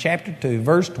 John chapter 2,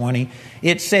 verse 20,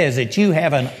 it says that you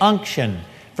have an unction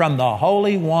from the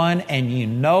Holy One, and you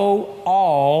know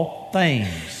all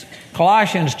things.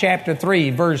 Colossians chapter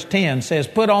 3, verse 10 says,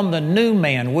 put on the new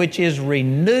man, which is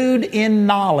renewed in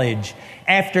knowledge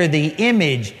after the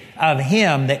image of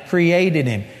Him that created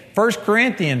him. 1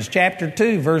 Corinthians chapter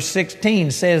 2, verse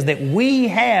 16 says that we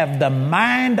have the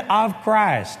mind of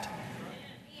Christ.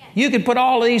 You could put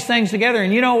all of these things together,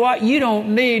 and you know what? You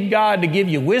don't need God to give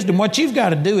you wisdom. What you've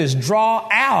got to do is draw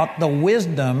out the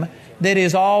wisdom that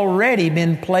has already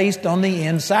been placed on the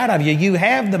inside of you. You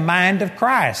have the mind of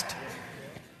Christ.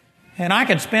 And I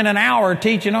could spend an hour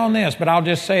teaching on this, but I'll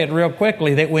just say it real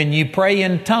quickly, that when you pray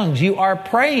in tongues, you are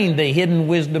praying the hidden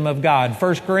wisdom of God.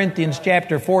 1 Corinthians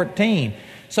chapter 14.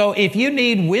 So if you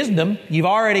need wisdom, you've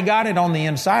already got it on the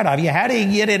inside of you. How do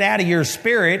you get it out of your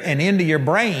spirit and into your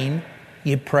brain?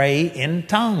 You pray in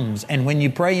tongues. And when you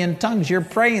pray in tongues, you're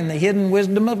praying the hidden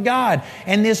wisdom of God.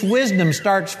 And this wisdom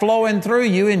starts flowing through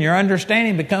you, and your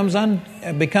understanding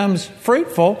becomes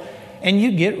fruitful, and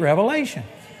you get revelation.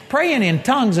 Praying in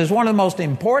tongues is one of the most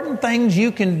important things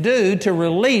you can do to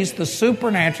release the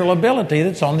supernatural ability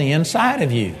that's on the inside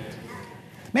of you.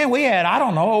 Man, we had,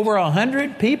 over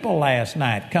 100 people last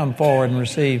night come forward and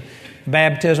receive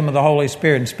baptism of the Holy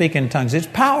Spirit and speak in tongues. It's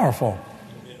powerful.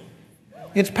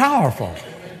 It's powerful.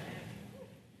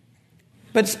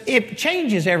 But it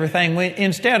changes everything.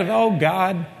 Instead of, oh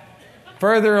God,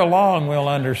 further along we'll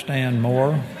understand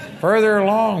more. Further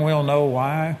along we'll know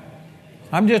why.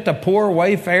 I'm just a poor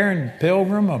wayfaring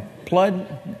pilgrim,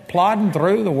 plodding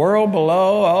through the world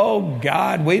below. Oh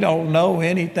God, we don't know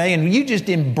anything. And you just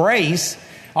embrace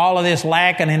all of this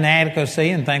lack and inadequacy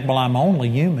and think, well, I'm only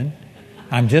human.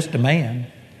 I'm just a man.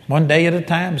 One day at a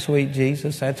time, sweet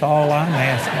Jesus. That's all I'm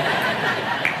asking.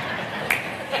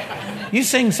 You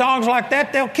sing songs like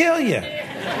that, they'll kill you.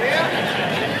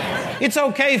 It's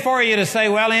okay for you to say,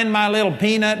 well, in my little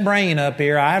peanut brain up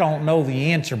here, I don't know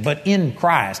the answer. But in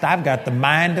Christ, I've got the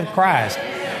mind of Christ.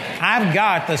 I've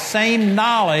got the same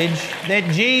knowledge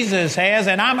that Jesus has,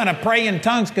 and I'm going to pray in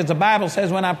tongues because the Bible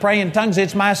says when I pray in tongues,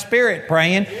 it's my spirit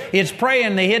praying. It's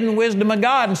praying the hidden wisdom of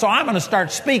God. And so I'm going to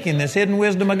start speaking this hidden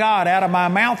wisdom of God out of my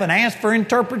mouth and ask for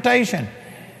interpretation.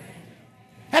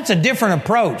 That's a different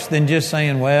approach than just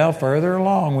saying, well, further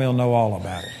along we'll know all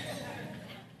about it.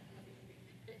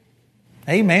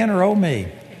 Amen or oh me?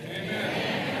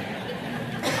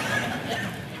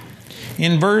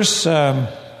 In verse, where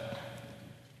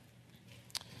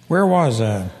was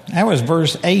that was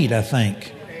verse 8, I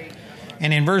think.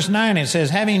 And in verse 9 it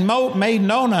says, having made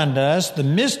known unto us the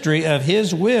mystery of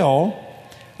His will,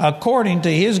 according to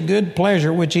His good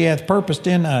pleasure, which He hath purposed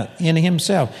in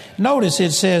Himself. Notice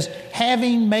it says,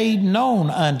 having made known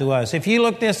unto us. If you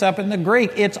look this up in the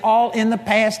Greek, it's all in the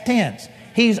past tense.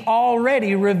 He's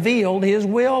already revealed His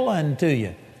will unto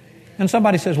you. And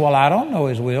somebody says, well, I don't know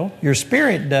His will. Your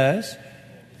spirit does.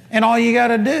 And all you got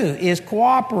to do is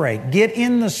cooperate. Get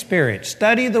in the Spirit.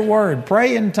 Study the Word.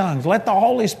 Pray in tongues. Let the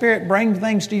Holy Spirit bring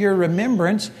things to your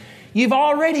remembrance. You've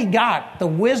already got the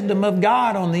wisdom of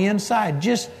God on the inside.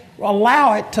 Just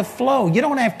allow it to flow. You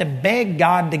don't have to beg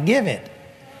God to give it.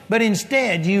 But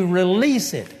instead, you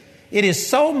release it. It is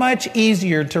so much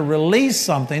easier to release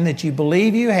something that you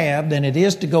believe you have than it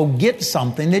is to go get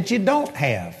something that you don't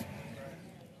have.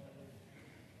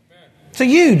 It's a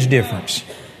huge difference.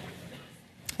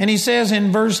 And he says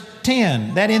in verse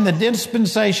 10, that in the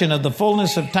dispensation of the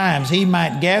fullness of times He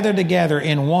might gather together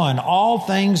in one all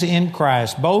things in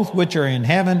Christ, both which are in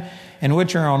heaven and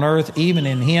which are on earth, even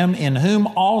in Him, in whom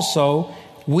also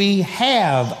we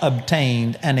have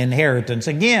obtained an inheritance.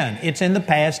 Again, it's in the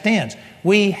past tense.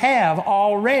 We have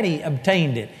already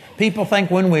obtained it. People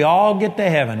think when we all get to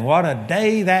heaven, what a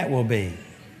day that will be.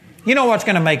 You know what's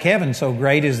going to make heaven so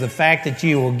great is the fact that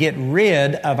you will get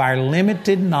rid of our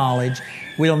limited knowledge.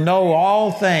 We'll know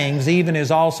all things, even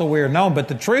as also we are known. But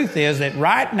the truth is that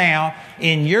right now,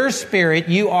 in your spirit,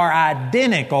 you are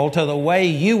identical to the way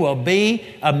you will be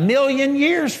 1,000,000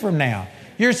 years from now.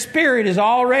 Your spirit is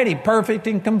already perfect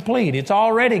and complete. It's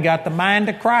already got the mind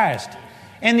of Christ.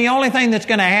 And the only thing that's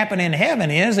going to happen in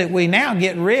heaven is that we now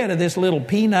get rid of this little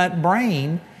peanut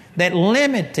brain that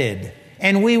limited,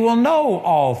 and we will know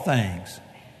all things.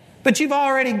 But you've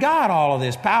already got all of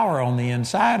this power on the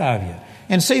inside of you.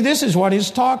 And see, this is what he's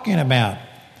talking about.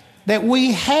 That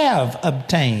we have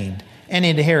obtained an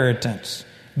inheritance,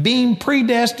 being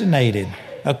predestinated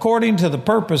according to the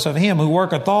purpose of Him who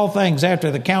worketh all things after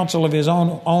the counsel of His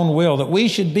own will, that we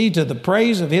should be to the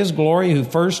praise of His glory who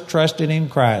first trusted in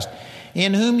Christ,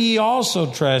 in whom ye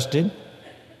also trusted.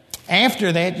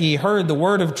 After that ye heard the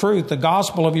word of truth, the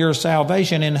gospel of your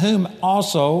salvation, in whom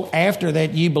also after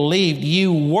that ye believed,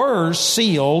 you were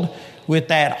sealed with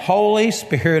that Holy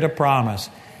Spirit of promise.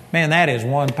 Man, that is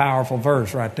one powerful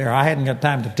verse right there. I hadn't got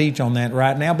time to teach on that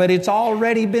right now, but it's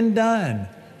already been done.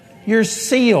 You're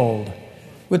sealed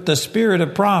with the Spirit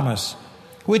of promise,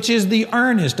 which is the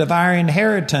earnest of our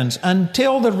inheritance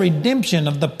until the redemption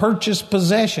of the purchased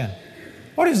possession.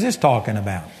 What is this talking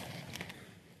about?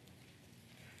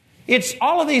 It's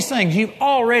all of these things. You've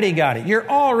already got it. You're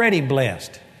already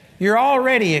blessed. You're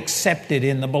already accepted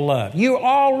in the beloved. You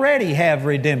already have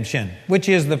redemption, which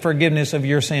is the forgiveness of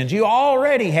your sins. You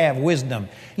already have wisdom.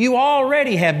 You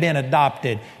already have been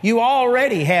adopted. You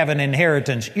already have an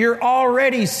inheritance. You're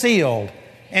already sealed.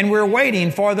 And we're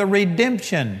waiting for the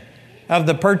redemption of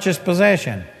the purchased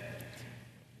possession.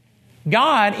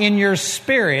 God in your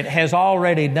spirit has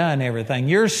already done everything.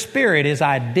 Your spirit is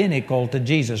identical to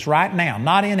Jesus right now.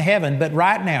 Not in heaven, but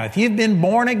right now. If you've been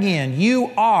born again, you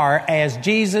are as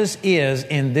Jesus is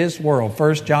in this world.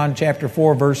 1 John chapter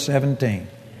 4, verse 17.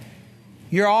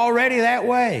 You're already that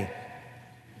way.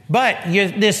 But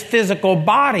this physical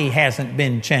body hasn't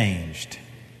been changed.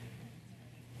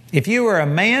 If you were a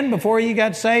man before you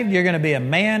got saved, you're going to be a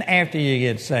man after you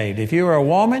get saved. If you were a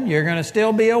woman, you're going to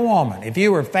still be a woman. If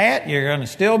you were fat, you're going to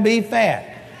still be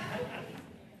fat.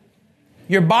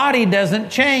 Your body doesn't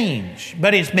change,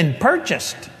 but it's been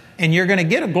purchased, and you're going to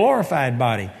get a glorified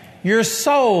body. Your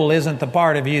soul isn't the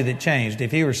part of you that changed.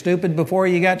 If you were stupid before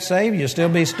you got saved, you'll still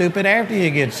be stupid after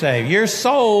you get saved. Your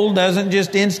soul doesn't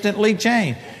just instantly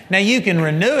change. Now, you can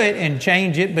renew it and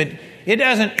change it, but it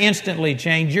doesn't instantly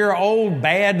change. Your old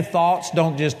bad thoughts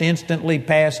don't just instantly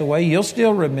pass away. You'll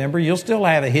still remember. You'll still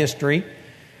have a history.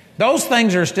 Those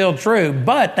things are still true,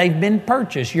 but they've been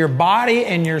purchased. Your body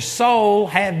and your soul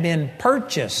have been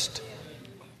purchased.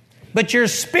 But your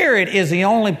spirit is the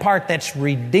only part that's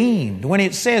redeemed. When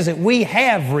it says that we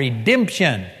have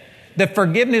redemption, the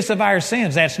forgiveness of our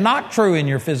sins, that's not true in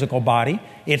your physical body.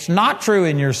 It's not true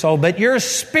in your soul, but your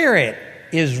spirit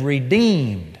is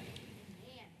redeemed.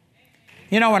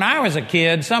 You know, when I was a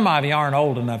kid, some of you aren't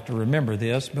old enough to remember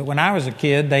this, but when I was a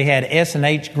kid, they had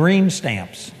S&H green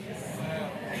stamps.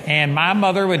 And my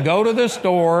mother would go to the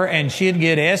store and she'd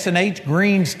get S&H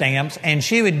green stamps and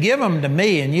she would give them to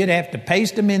me, and you'd have to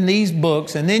paste them in these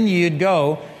books, and then you'd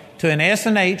go to an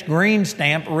S&H green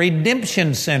stamp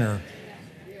redemption center.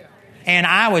 And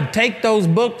I would take those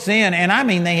books in, and I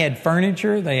mean, they had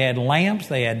furniture, they had lamps,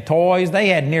 they had toys, they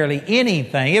had nearly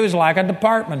anything. It was like a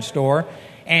department store,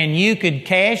 and you could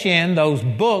cash in those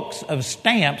books of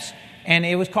stamps. And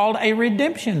it was called a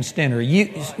redemption center. You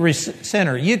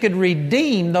could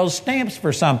redeem those stamps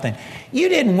for something. You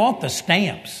didn't want the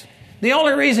stamps. The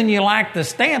only reason you liked the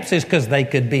stamps is because they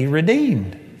could be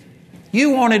redeemed.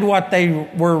 You wanted what they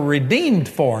were redeemed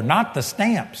for, not the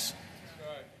stamps.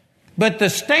 But the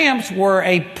stamps were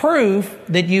a proof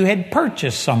that you had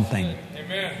purchased something.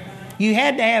 Amen. You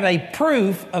had to have a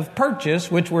proof of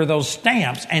purchase, which were those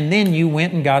stamps, and then you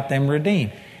went and got them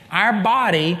redeemed. Our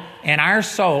body and our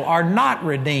soul are not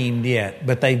redeemed yet,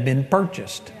 but they've been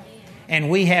purchased. And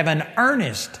we have an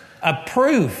earnest, a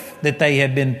proof that they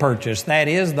have been purchased. That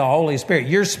is the Holy Spirit.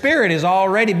 Your spirit has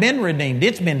already been redeemed.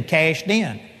 It's been cashed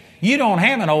in. You don't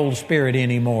have an old spirit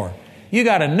anymore. You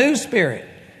got a new spirit.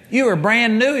 You are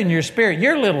brand new in your spirit.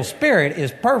 Your little spirit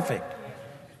is perfect.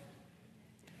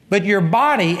 But your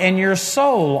body and your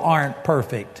soul aren't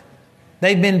perfect.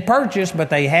 They've been purchased,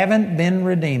 but they haven't been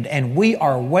redeemed. And we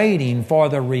are waiting for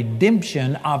the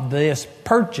redemption of this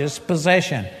purchased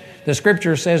possession. The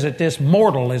Scripture says that this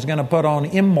mortal is going to put on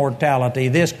immortality.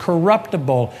 This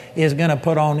corruptible is going to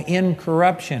put on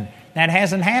incorruption. That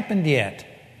hasn't happened yet.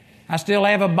 I still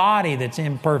have a body that's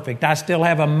imperfect. I still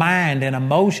have a mind and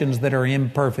emotions that are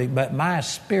imperfect, but my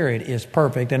spirit is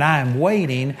perfect, and I am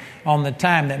waiting on the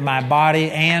time that my body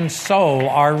and soul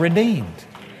are redeemed.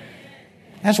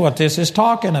 That's what this is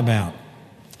talking about.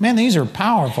 Man, these are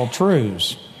powerful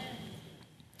truths.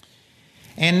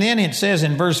 And then it says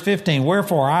in verse 15,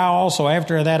 "Wherefore I also,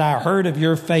 after that I heard of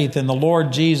your faith in the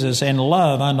Lord Jesus and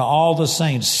love unto all the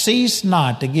saints, cease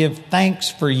not to give thanks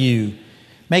for you,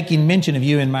 making mention of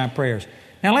you in my prayers."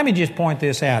 Now let me just point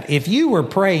this out. If you were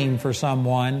praying for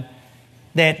someone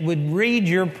that would read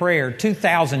your prayer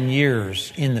 2,000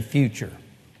 years in the future,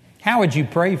 how would you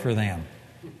pray for them?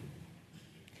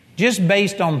 Just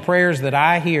based on prayers that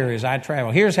I hear as I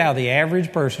travel, here's how the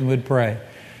average person would pray.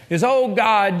 Is, "Oh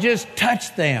God, just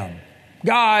touch them.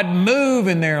 God, move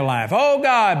in their life. Oh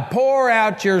God, pour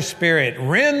out your Spirit.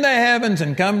 Rend the heavens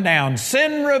and come down.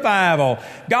 Send revival.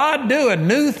 God, do a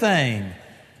new thing."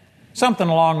 Something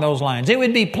along those lines. It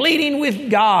would be pleading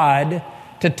with God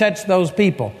to touch those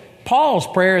people. Paul's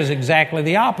prayer is exactly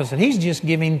the opposite. He's just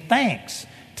giving thanks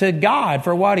to God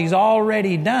for what He's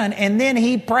already done. And then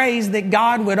he prays that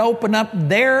God would open up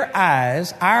their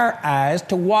eyes, our eyes,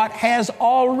 to what has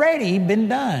already been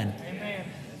done. Amen.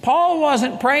 Paul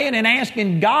wasn't praying and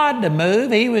asking God to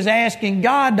move. He was asking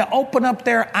God to open up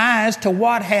their eyes to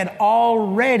what had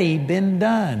already been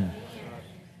done.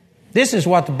 This is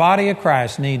what the body of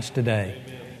Christ needs today.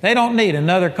 They don't need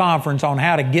another conference on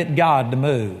how to get God to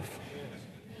move.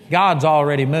 God's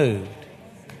already moved.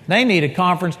 They need a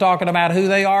conference talking about who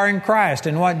they are in Christ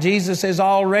and what Jesus has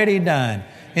already done.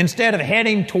 Instead of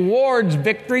heading towards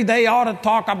victory, they ought to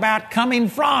talk about coming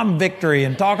from victory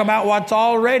and talk about what's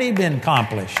already been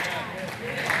accomplished.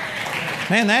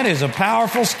 Man, that is a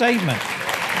powerful statement.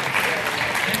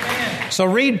 So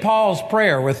read Paul's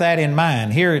prayer with that in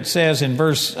mind. Here it says in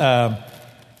verse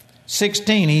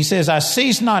 16, he says, "I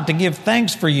cease not to give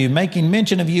thanks for you, making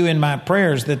mention of you in my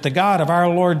prayers, that the God of our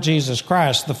Lord Jesus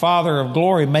Christ, the Father of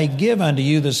glory, may give unto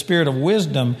you the spirit of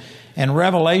wisdom and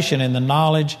revelation in the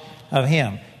knowledge of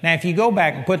Him." Now, if you go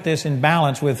back and put this in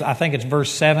balance with, I think it's verse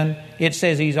 7, it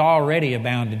says He's already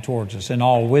abounded towards us in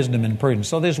all wisdom and prudence.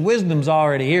 So this wisdom's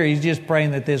already here. He's just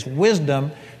praying that this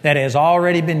wisdom that has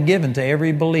already been given to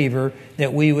every believer,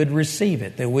 that we would receive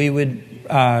it, that we would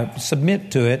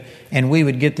submit to it, and we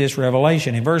would get this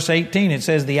revelation. In verse 18 it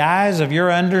says, the eyes of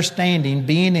your understanding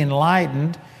being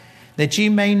enlightened, that ye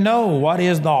may know what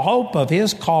is the hope of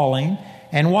His calling,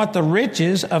 and what the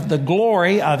riches of the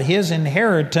glory of His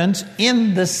inheritance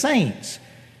in the saints.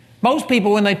 Most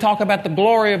people, when they talk about the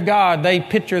glory of God, they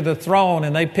picture the throne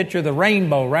and they picture the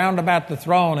rainbow round about the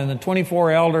throne and the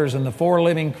 24 elders and the 4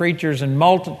 living creatures and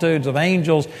multitudes of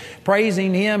angels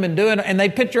praising Him and they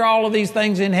picture all of these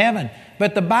things in heaven.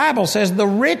 But the Bible says the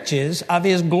riches of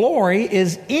His glory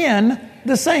is in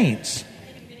the saints.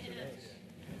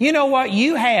 You know what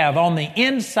you have on the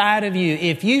inside of you,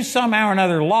 if you somehow or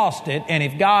another lost it, and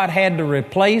if God had to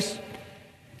replace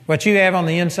what you have on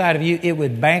the inside of you, it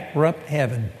would bankrupt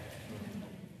heaven.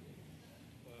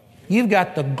 You've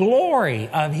got the glory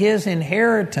of His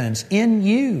inheritance in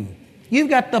you.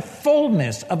 You've got the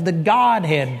fullness of the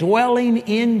Godhead dwelling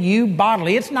in you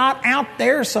bodily. It's not out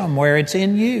there somewhere, it's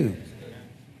in you.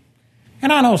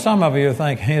 And I know some of you are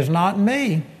thinking, it's not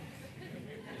me.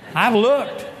 I've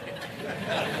looked.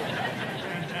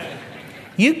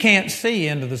 You can't see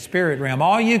into the spirit realm.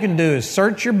 All you can do is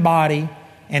search your body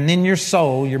and then your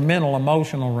soul, your mental,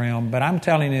 emotional realm. But I'm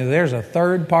telling you, there's a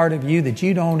third part of you that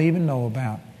you don't even know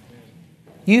about.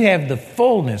 You have the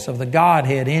fullness of the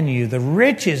Godhead in you. The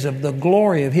riches of the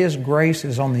glory of His grace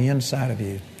is on the inside of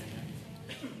you.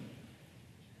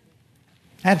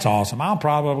 That's awesome. I'll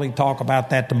probably talk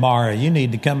about that tomorrow. You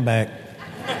need to come back.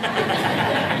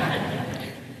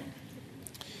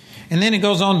 And then it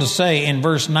goes on to say in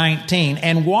verse 19,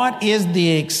 and what is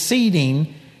the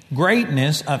exceeding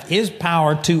greatness of His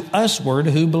power to usward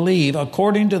who believe,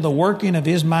 according to the working of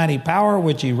His mighty power,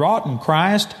 which He wrought in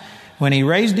Christ, when He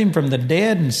raised Him from the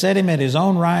dead and set Him at His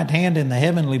own right hand in the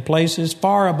heavenly places,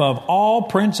 far above all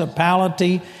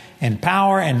principality and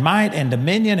power and might and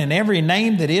dominion and every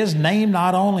name that is named,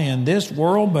 not only in this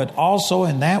world, but also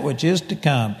in that which is to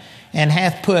come, and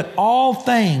hath put all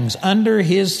things under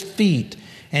His feet,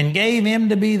 and gave Him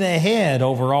to be the head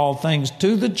over all things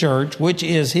to the church, which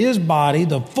is His body,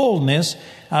 the fullness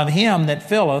of Him that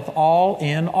filleth all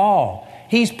in all.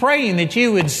 He's praying that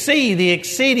you would see the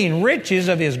exceeding riches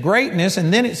of His greatness.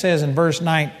 And then it says in verse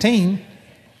 19,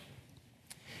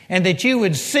 and that you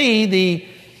would see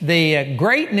the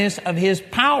greatness of His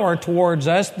power towards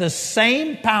us, the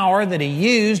same power that He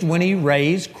used when He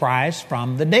raised Christ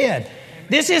from the dead.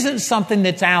 This isn't something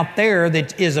that's out there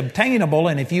that is obtainable,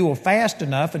 and if you will fast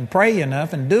enough and pray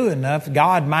enough and do enough,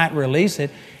 God might release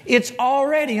it. It's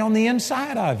already on the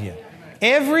inside of you.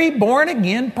 Every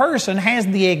born-again person has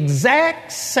the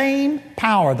exact same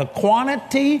power, the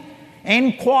quantity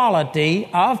and quality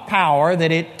of power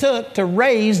that it took to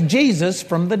raise Jesus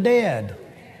from the dead.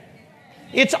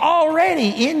 It's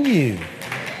already in you.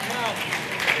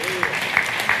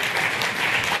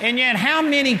 And yet, how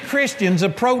many Christians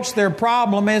approach their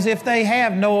problem as if they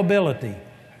have no ability?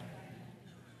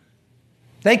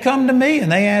 They come to me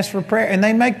and they ask for prayer, and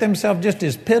they make themselves just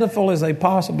as pitiful as they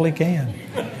possibly can.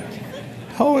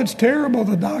 Oh, it's terrible.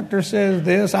 The doctor says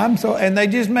this. And they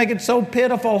just make it so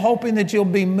pitiful, hoping that you'll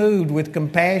be moved with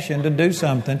compassion to do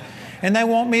something. And they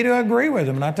want me to agree with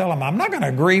them. And I tell them, I'm not going to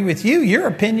agree with you. Your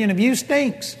opinion of you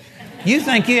stinks. You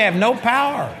think you have no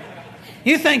power.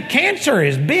 You think cancer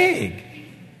is big.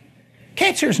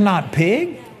 Cancer's not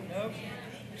big.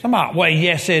 Somebody, well,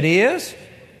 yes, it is.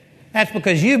 That's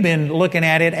because you've been looking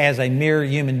at it as a mere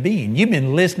human being. You've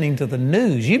been listening to the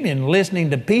news. You've been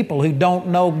listening to people who don't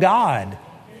know God.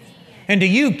 And to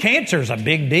you, cancer's a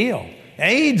big deal.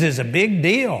 AIDS is a big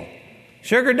deal.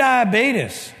 Sugar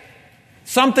diabetes,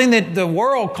 something that the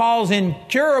world calls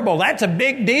incurable, that's a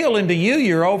big deal. And to you,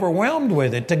 you're overwhelmed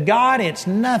with it. To God, it's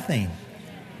nothing.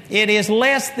 It is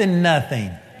less than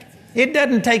nothing. It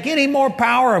doesn't take any more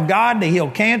power of God to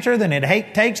heal cancer than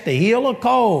it takes to heal a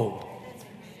cold.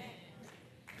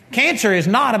 Cancer is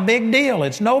not a big deal.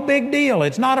 It's no big deal.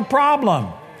 It's not a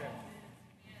problem.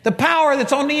 The power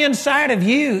that's on the inside of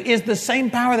you is the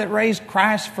same power that raised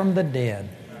Christ from the dead.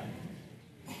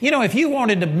 You know, if you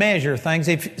wanted to measure things,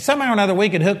 if somehow or another we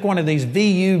could hook one of these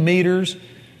VU meters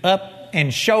up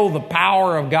and show the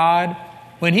power of God,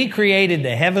 when He created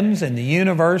the heavens and the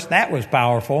universe, that was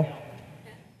powerful.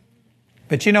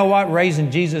 But you know what? Raising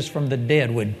Jesus from the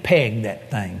dead would peg that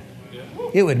thing.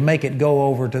 It would make it go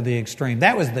over to the extreme.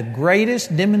 That was the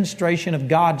greatest demonstration of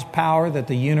God's power that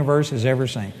the universe has ever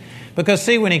seen. Because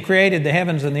see, when He created the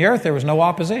heavens and the earth, there was no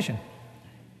opposition.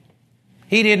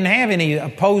 He didn't have any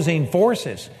opposing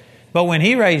forces. But when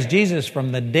He raised Jesus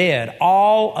from the dead,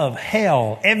 all of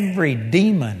hell, every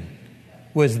demon,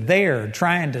 was there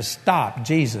trying to stop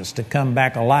Jesus to come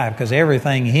back alive because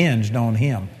everything hinged on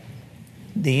him.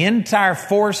 The entire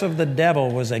force of the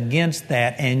devil was against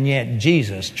that, and yet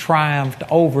Jesus triumphed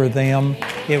over them.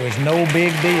 It was no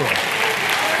big deal.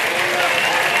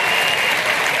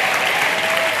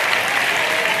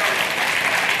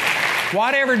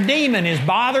 Whatever demon is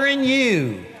bothering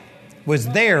you was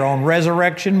there on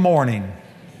resurrection morning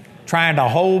trying to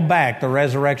hold back the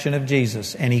resurrection of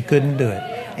Jesus, and he couldn't do it.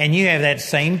 And you have that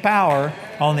same power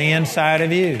on the inside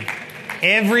of you.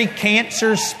 Every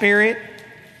cancer spirit,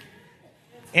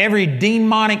 every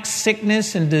demonic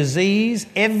sickness and disease,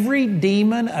 every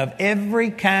demon of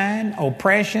every kind,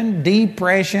 oppression,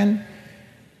 depression,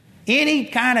 any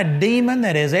kind of demon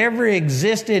that has ever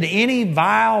existed, any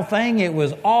vile thing, it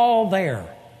was all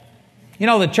there. You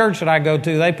know, the church that I go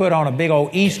to, they put on a big old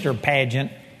Easter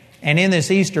pageant, and in this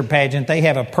Easter pageant, they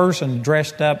have a person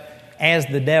dressed up as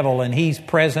the devil, and he's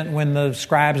present when the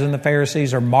scribes and the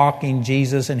Pharisees are mocking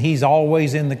Jesus, and he's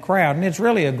always in the crowd. And it's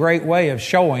really a great way of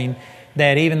showing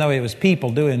that even though it was people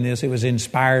doing this, it was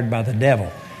inspired by the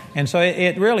devil. And so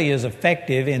it really is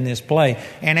effective in this play.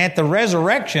 And at the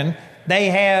resurrection, they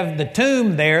have the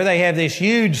tomb there. They have this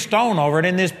huge stone over it.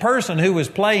 And this person who was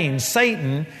playing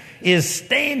Satan is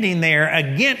standing there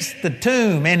against the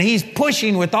tomb. And he's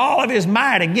pushing with all of his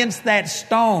might against that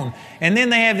stone. And then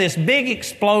they have this big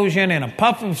explosion and a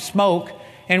puff of smoke.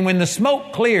 And when the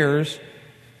smoke clears,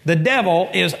 the devil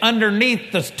is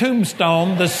underneath the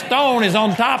tombstone. The stone is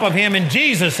on top of him, and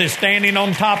Jesus is standing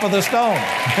on top of the stone.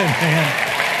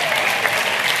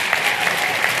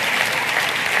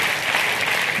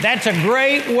 That's a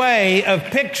great way of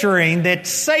picturing that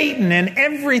Satan and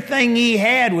everything he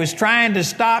had was trying to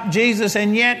stop Jesus,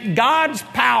 and yet God's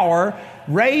power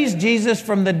raised Jesus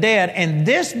from the dead. And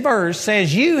this verse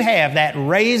says you have that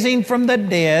raising from the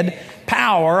dead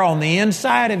power on the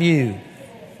inside of you.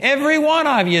 Every one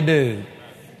of you do.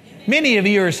 Many of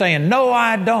you are saying, no,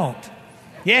 I don't.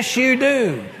 Yes, you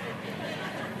do.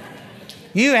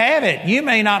 You have it. You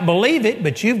may not believe it,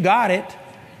 but you've got it.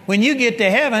 When you get to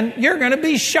heaven, you're going to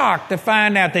be shocked to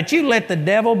find out that you let the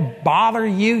devil bother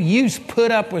you. You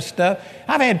put up with stuff.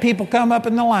 I've had people come up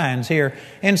in the lines here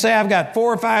and say, I've got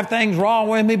 4 or 5 things wrong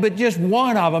with me, but just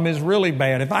one of them is really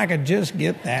bad. If I could just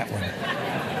get that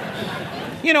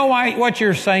one. You know what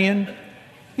you're saying?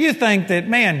 You think that,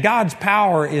 man, God's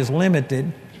power is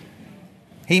limited.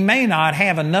 He may not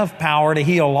have enough power to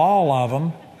heal all of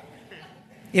them.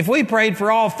 If we prayed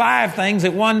for all 5 things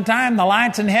at one time, the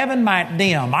lights in heaven might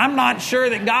dim. I'm not sure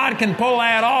that God can pull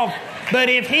that off, but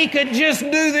if He could just do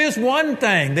this one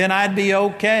thing, then I'd be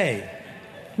okay.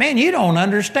 Man, you don't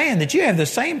understand that you have the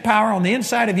same power on the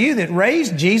inside of you that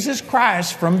raised Jesus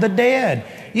Christ from the dead.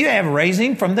 You have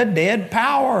raising from the dead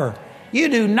power. You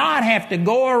do not have to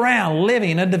go around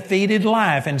living a defeated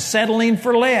life and settling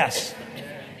for less.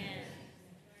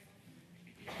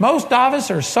 Most of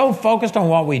us are so focused on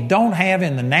what we don't have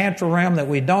in the natural realm that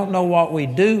we don't know what we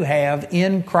do have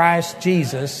in Christ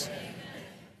Jesus.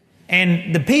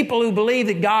 And the people who believe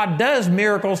that God does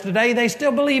miracles today, they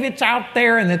still believe it's out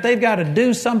there and that they've got to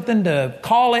do something to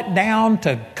call it down,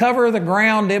 to cover the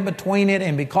ground in between it.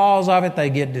 And because of it,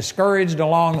 they get discouraged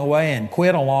along the way and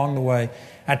quit along the way.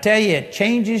 I tell you, it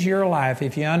changes your life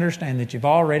if you understand that you've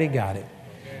already got it.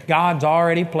 God's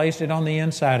already placed it on the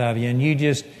inside of you, and you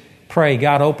just pray,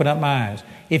 God, open up my eyes.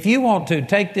 If you want to,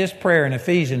 take this prayer in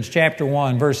Ephesians chapter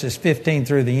 1, verses 15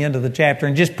 through the end of the chapter,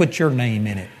 and just put your name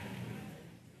in it.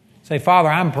 Say, Father,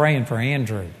 I'm praying for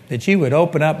Andrew, that you would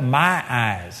open up my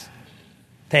eyes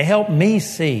to help me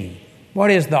see what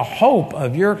is the hope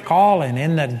of your calling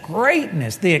and the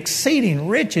greatness, the exceeding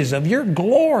riches of your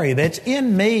glory that's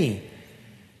in me.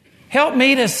 Help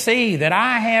me to see that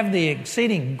I have the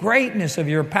exceeding greatness of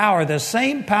your power, the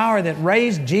same power that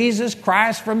raised Jesus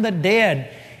Christ from the dead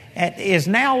is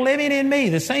now living in me,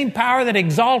 the same power that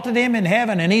exalted him in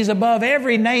heaven, and he's above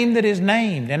every name that is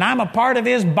named, and I'm a part of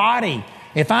his body.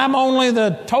 If I'm only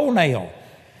the toenail,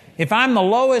 if I'm the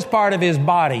lowest part of his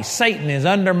body, Satan is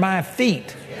under my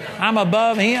feet. I'm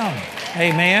above him.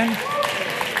 Amen.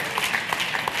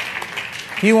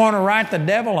 If you want to write the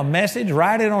devil a message,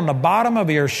 write it on the bottom of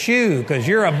your shoe because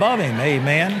you're above him.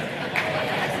 Amen.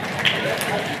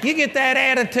 You get that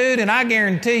attitude and I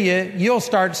guarantee you, you'll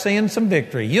start seeing some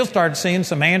victory. You'll start seeing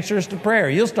some answers to prayer.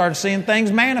 You'll start seeing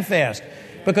things manifest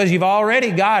because you've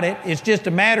already got it. It's just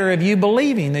a matter of you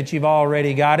believing that you've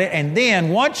already got it. And then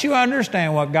once you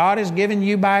understand what God has given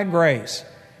you by grace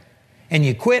and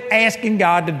you quit asking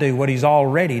God to do what he's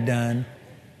already done,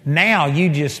 now you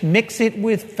just mix it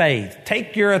with faith.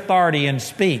 Take your authority and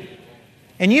speak.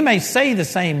 And you may say the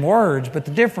same words, but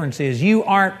the difference is you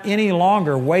aren't any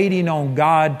longer waiting on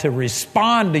God to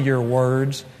respond to your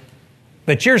words,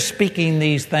 but you're speaking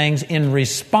these things in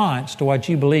response to what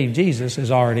you believe Jesus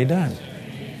has already done.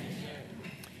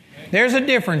 There's a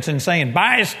difference in saying,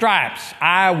 by His stripes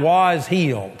I was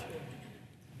healed,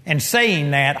 and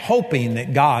saying that hoping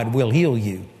that God will heal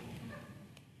you.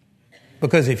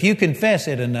 Because if you confess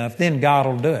it enough, then God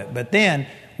will do it. But then,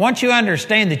 once you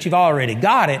understand that you've already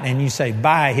got it, and you say,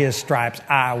 by His stripes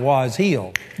I was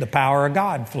healed, the power of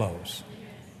God flows.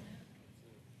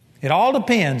 It all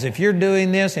depends if you're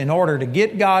doing this in order to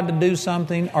get God to do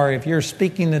something, or if you're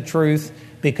speaking the truth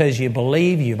because you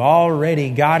believe you've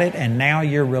already got it and now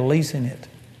you're releasing it.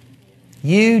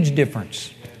 Huge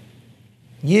difference.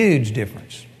 Huge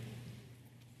difference.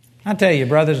 I tell you,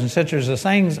 brothers and sisters, the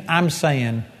things I'm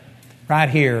saying right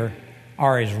here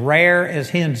are as rare as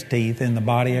hen's teeth in the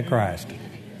body of Christ.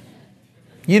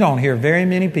 You don't hear very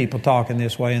many people talking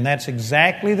this way, and that's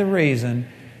exactly the reason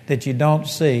that you don't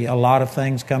see a lot of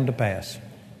things come to pass.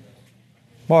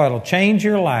 Boy, it'll change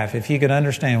your life if you could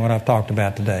understand what I've talked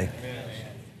about today.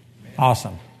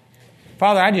 Awesome.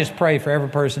 Father, I just pray for every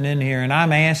person in here, and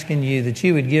I'm asking you that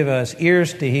you would give us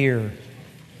ears to hear.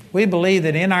 We believe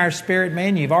that in our spirit,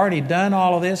 man, you've already done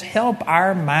all of this. Help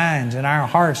our minds and our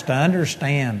hearts to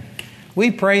understand. We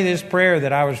pray this prayer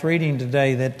that I was reading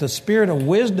today, that the spirit of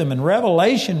wisdom and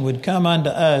revelation would come unto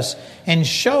us and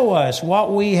show us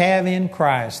what we have in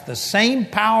Christ. The same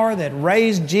power that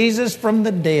raised Jesus from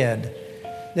the dead,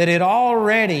 that it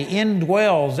already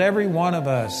indwells every one of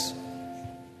us.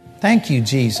 Thank you,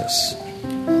 Jesus.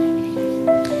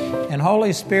 And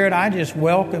Holy Spirit, I just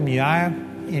welcome you. I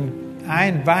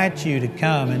invite you to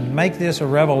come and make this a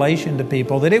revelation to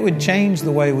people, that it would change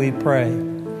the way we pray,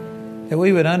 that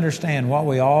we would understand what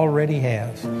we already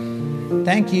have.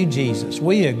 Thank you, Jesus.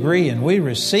 We agree and we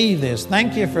receive this.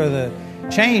 Thank you for the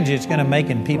change it's going to make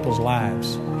in people's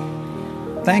lives.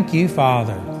 Thank you,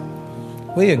 Father.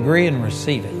 We agree and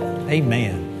receive it.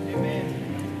 Amen.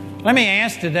 Let me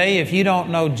ask today, if you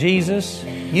don't know Jesus,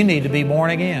 you need to be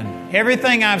born again.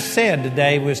 Everything I've said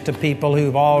today was to people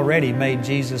who've already made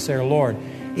Jesus their Lord.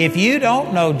 If you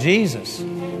don't know Jesus,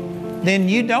 then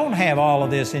you don't have all of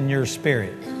this in your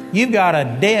spirit. You've got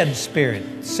a dead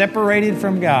spirit, separated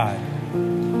from God.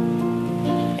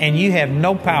 And you have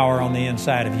no power on the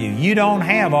inside of you. You don't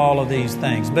have all of these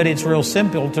things, but it's real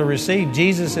simple to receive.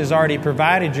 Jesus has already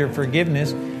provided your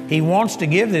forgiveness. He wants to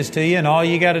give this to you, and all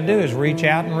you got to do is reach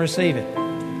out and receive it.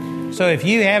 So if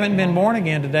you haven't been born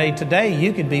again today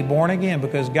you could be born again,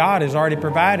 because God has already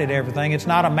provided everything. It's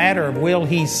not a matter of will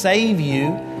He save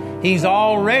you. He's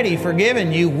already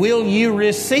forgiven you. Will you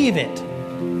receive it?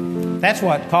 That's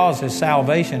what causes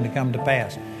salvation to come to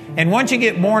pass. And once you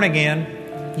get born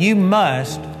again, you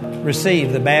must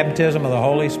receive the baptism of the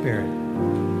Holy Spirit,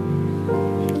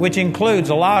 which includes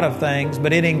a lot of things,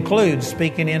 but it includes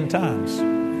speaking in tongues.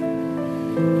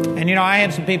 And I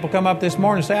had some people come up this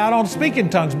morning and say, I don't speak in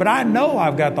tongues, but I know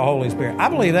I've got the Holy Spirit. I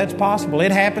believe that's possible.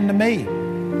 It happened to me.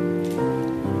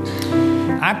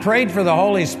 I prayed for the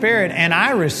Holy Spirit and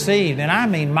I received, and I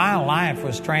mean my life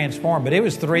was transformed. But it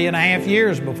was 3.5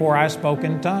 years before I spoke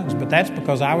in tongues. But that's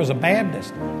because I was a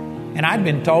Baptist. And I'd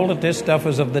been told that this stuff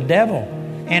was of the devil.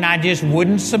 And I just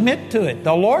wouldn't submit to it.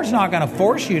 The Lord's not going to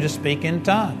force you to speak in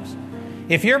tongues.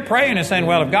 If you're praying and saying,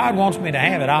 well, if God wants me to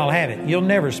have it, I'll have it, you'll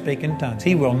never speak in tongues.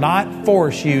 He will not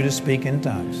force you to speak in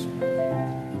tongues.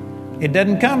 It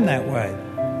doesn't come that way.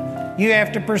 You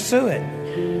have to pursue it.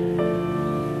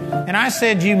 And I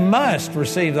said you must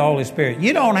receive the Holy Spirit.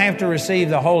 You don't have to receive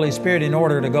the Holy Spirit in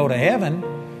order to go to heaven,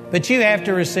 but you have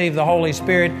to receive the Holy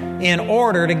Spirit in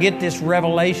order to get this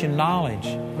revelation knowledge,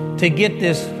 to get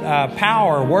this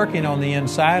power working on the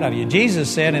inside of you. Jesus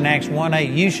said in Acts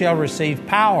 1:8, you shall receive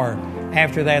power.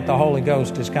 After that, the Holy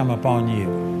Ghost has come upon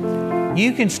you.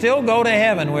 You can still go to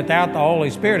heaven without the Holy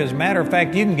Spirit. As a matter of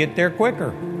fact, you can get there quicker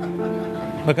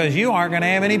because you aren't going to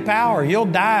have any power. You'll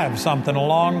die of something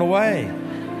along the way.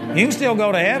 You can still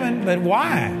go to heaven, but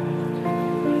why?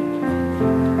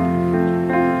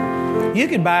 You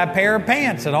could buy a pair of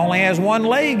pants that only has one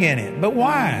leg in it, but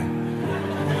why?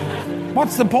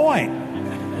 What's the point?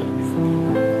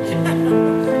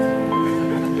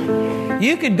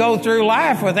 You could go through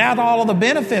life without all of the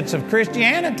benefits of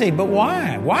Christianity, but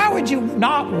why? Why would you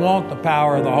not want the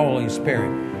power of the Holy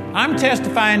Spirit? I'm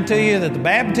testifying to you that the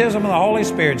baptism of the Holy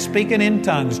Spirit, speaking in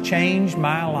tongues, changed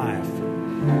my life.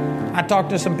 I talked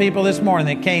to some people this morning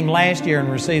that came last year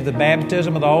and received the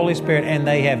baptism of the Holy Spirit, and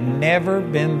they have never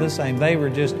been the same. They were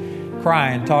just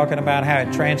crying, talking about how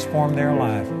it transformed their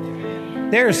life.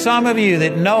 There are some of you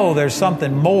that know there's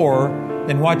something more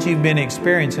than what you've been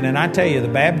experiencing. And I tell you, the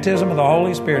baptism of the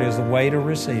Holy Spirit is the way to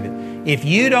receive it. If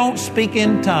you don't speak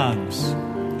in tongues,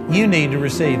 you need to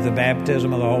receive the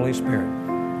baptism of the Holy Spirit.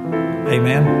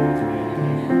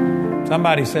 Amen.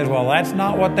 Somebody says, well, that's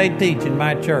not what they teach in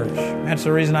my church. That's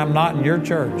the reason I'm not in your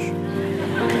church.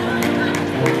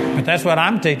 But that's what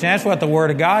I'm teaching. That's what the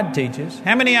Word of God teaches.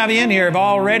 How many of you in here have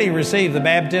already received the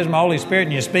baptism of the Holy Spirit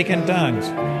and you speak in tongues?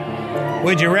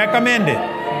 Would you recommend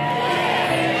it?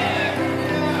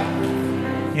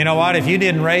 You know what? If you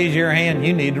didn't raise your hand,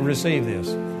 you need to receive this.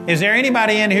 Is there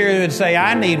anybody in here who would say,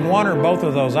 I need one or both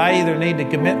of those? I either need to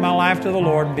commit my life to the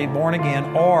Lord and be born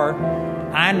again, or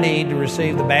I need to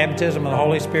receive the baptism of the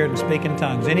Holy Spirit and speak in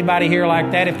tongues. Anybody here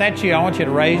like that? If that's you, I want you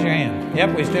to raise your hand.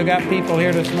 Yep, we still got people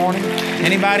here this morning.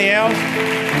 Anybody else?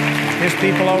 There's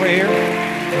people over here.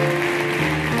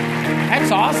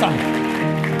 That's awesome.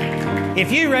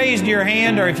 If you raised your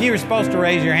hand, or if you were supposed to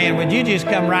raise your hand, would you just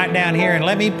come right down here and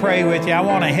let me pray with you? I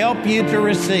want to help you to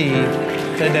receive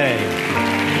today.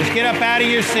 Just get up out of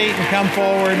your seat and come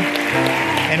forward,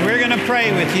 and we're going to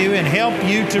pray with you and help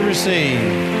you to receive.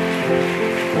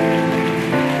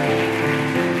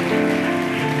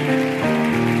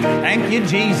 Thank you,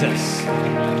 Jesus.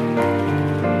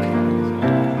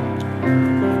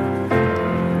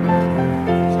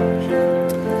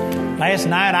 Last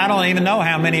night, I don't even know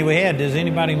how many we had. Does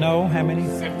anybody know how many?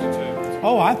 72.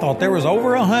 Oh, I thought there was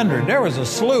over 100. There was a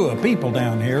slew of people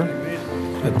down here.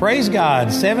 But praise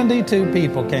God, 72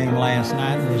 people came last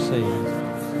night and received.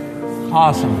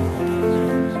 Awesome.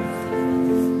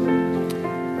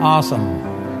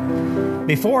 Awesome.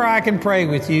 Before I can pray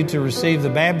with you to receive the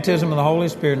baptism of the Holy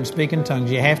Spirit and speak in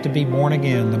tongues, you have to be born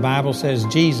again. The Bible says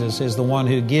Jesus is the one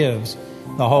who gives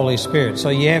the Holy Spirit. So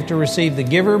you have to receive the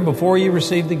giver before you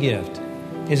receive the gift.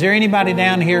 Is there anybody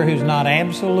down here who's not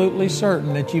absolutely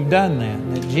certain that you've done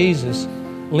that Jesus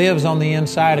lives on the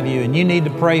inside of you, and you need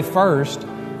to pray first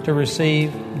to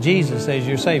receive Jesus as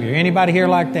your Savior? Anybody here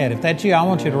like that? If that's you, I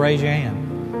want you to raise your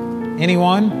hand.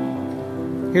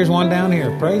 Anyone? Here's one down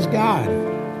here. Praise God.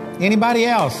 Anybody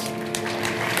else?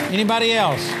 Anybody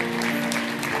else?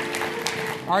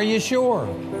 Are you sure?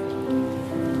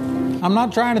 I'm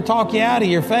not trying to talk you out of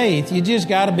your faith. You just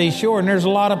got to be sure. And there's a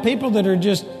lot of people that are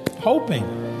just hoping.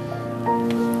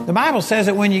 The Bible says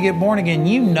that when you get born again,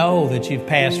 you know that you've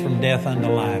passed from death unto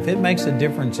life. It makes a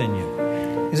difference in you.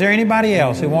 Is there anybody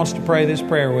else who wants to pray this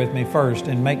prayer with me first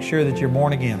and make sure that you're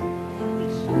born again?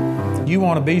 You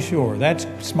want to be sure. That's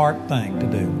a smart thing to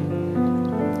do.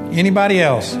 Anybody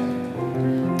else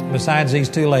besides these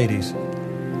two ladies?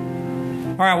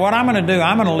 All right, what I'm going to do,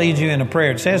 I'm going to lead you in a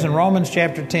prayer. It says in Romans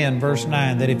chapter 10, verse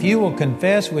 9, that if you will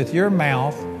confess with your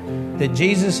mouth that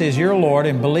Jesus is your Lord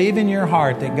and believe in your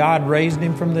heart that God raised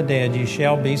Him from the dead, you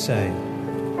shall be saved.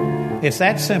 It's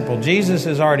that simple. Jesus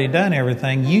has already done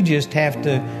everything. You just have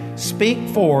to speak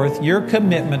forth your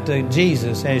commitment to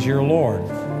Jesus as your Lord.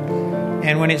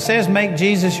 And when it says make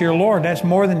Jesus your Lord, that's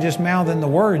more than just mouthing the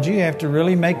words. You have to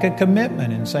really make a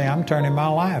commitment and say, I'm turning my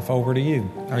life over to you.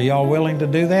 Are you all willing to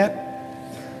do that?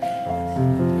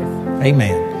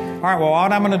 Amen. All right, well,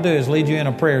 what I'm going to do is lead you in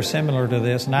a prayer similar to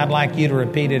this, and I'd like you to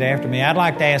repeat it after me. I'd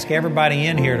like to ask everybody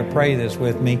in here to pray this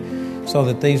with me so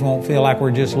that these won't feel like we're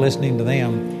just listening to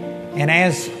them. And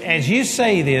as you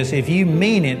say this, if you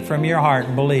mean it from your heart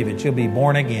and believe it, you'll be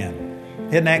born again.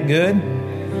 Isn't that good?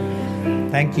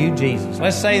 Thank you, Jesus.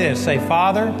 Let's say this. Say,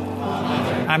 Father,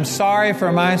 I'm sorry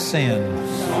for my sin.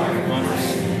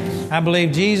 I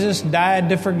believe Jesus died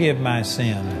to forgive my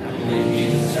sin.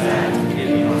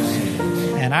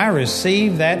 And I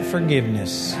receive that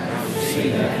forgiveness.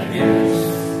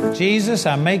 Jesus,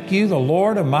 I make you the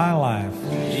Lord of my life.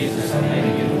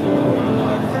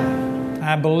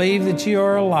 I believe that you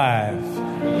are alive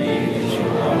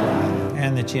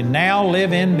and that you now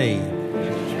live in me.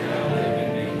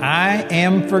 I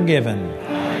am forgiven.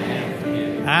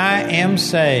 I am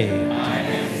saved.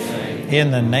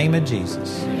 In the name of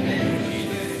Jesus.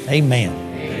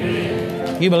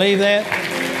 Amen. You believe that?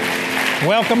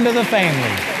 Welcome to the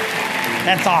family.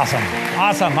 That's awesome.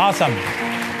 Awesome, awesome.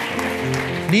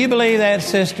 Do you believe that,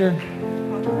 sister?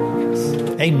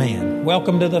 Amen.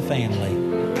 Welcome to the family.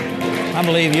 I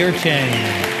believe you're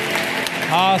changed.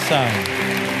 Awesome.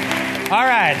 All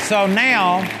right, so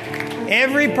now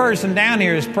every person down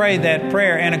here has prayed that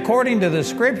prayer, and according to the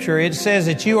Scripture, it says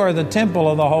that you are the temple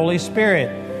of the Holy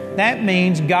Spirit. That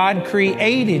means God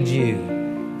created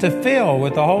you to fill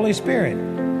with the Holy Spirit.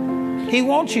 He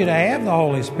wants you to have the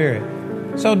Holy Spirit.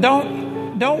 So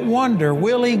don't wonder,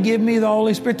 will He give me the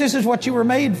Holy Spirit? This is what you were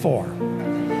made for.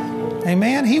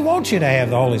 Amen. He wants you to have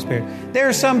the Holy Spirit. There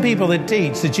are some people that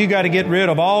teach that you got to get rid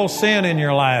of all sin in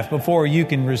your life before you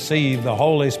can receive the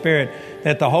Holy Spirit,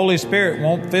 that the Holy Spirit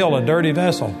won't fill a dirty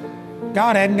vessel.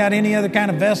 God hadn't got any other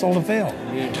kind of vessel to fill.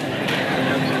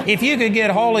 If you could get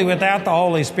holy without the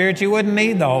Holy Spirit, you wouldn't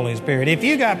need the Holy Spirit. If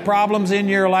you got problems in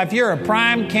your life, you're a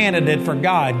prime candidate for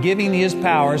God giving His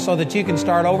power so that you can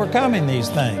start overcoming these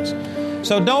things.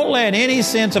 So don't let any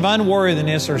sense of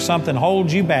unworthiness or something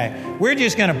hold you back. We're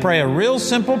just going to pray a real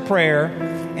simple prayer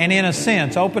and, in a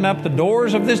sense, open up the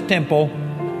doors of this temple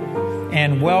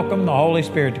and welcome the Holy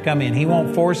Spirit to come in. He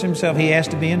won't force Himself. He has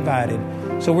to be invited.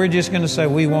 So we're just going to say,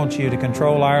 we want you to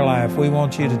control our life. We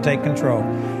want you to take control.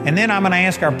 And then I'm going to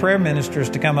ask our prayer ministers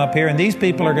to come up here, and these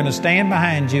people are going to stand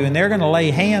behind you, and they're going to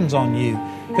lay hands on you,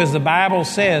 because the Bible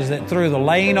says that through the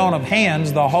laying on of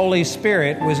hands, the Holy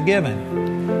Spirit was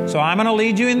given. So I'm going to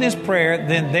lead you in this prayer,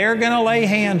 then they're going to lay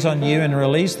hands on you and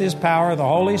release this power of the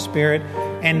Holy Spirit.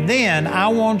 And then I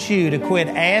want you to quit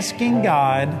asking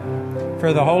God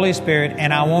for the Holy Spirit,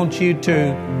 and I want you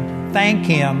to thank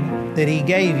Him that He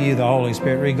gave you the Holy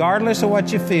Spirit, regardless of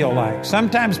what you feel like.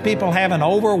 Sometimes people have an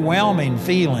overwhelming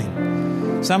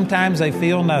feeling. Sometimes they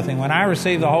feel nothing. When I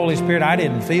received the Holy Spirit, I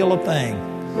didn't feel a thing,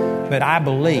 but I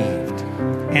believed.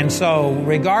 And so,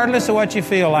 regardless of what you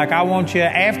feel like, I want you,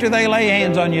 after they lay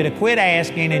hands on you, to quit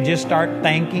asking and just start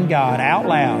thanking God out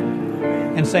loud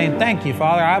and saying, thank you,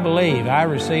 Father, I believe I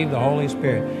received the Holy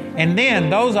Spirit. And then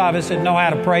those of us that know how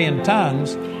to pray in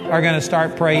tongues are going to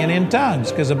start praying in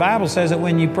tongues, because the Bible says that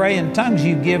when you pray in tongues,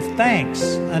 you give thanks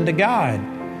unto God.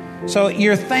 So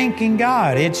you're thanking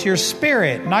God. It's your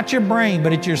spirit, not your brain,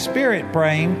 but it's your spirit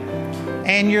praying.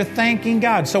 And you're thanking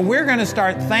God. So we're going to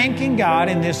start thanking God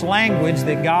in this language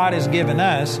that God has given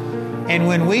us. And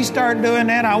when we start doing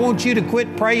that, I want you to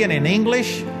quit praying in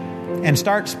English and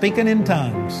start speaking in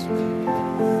tongues.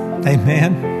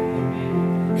 Amen.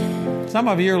 Some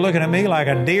of you are looking at me like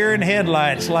a deer in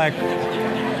headlights, like,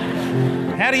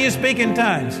 how do you speak in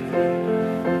tongues?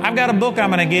 I've got a book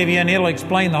I'm going to give you, and it'll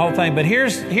explain the whole thing. But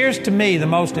here's to me the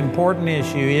most important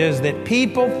issue is that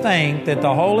people think that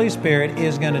the Holy Spirit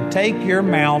is going to take your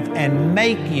mouth and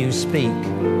make you speak.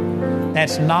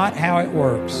 That's not how it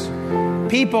works.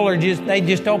 People they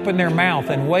just open their mouth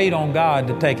and wait on God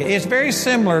to take it. It's very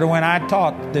similar to when I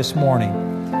taught this morning.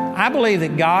 I believe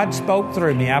that God spoke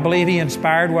through me. I believe He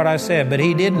inspired what I said, but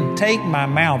He didn't take my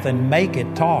mouth and make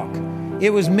it talk.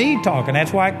 It was me talking.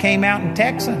 That's why it came out in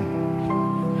Texan.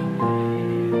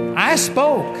 I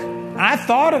spoke. I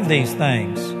thought of these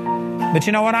things. But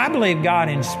you know what? I believe God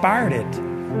inspired it.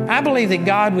 I believe that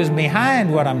God was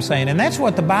behind what I'm saying. And that's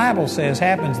what the Bible says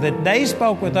happens, that they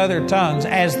spoke with other tongues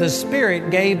as the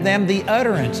Spirit gave them the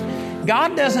utterance.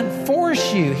 God doesn't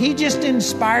force you. He just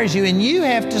inspires you, and you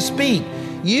have to speak.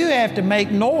 You have to make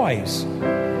noise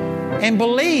and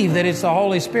believe that it's the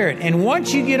Holy Spirit. And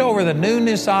once you get over the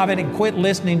newness of it and quit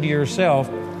listening to yourself,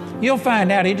 you'll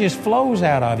find out it just flows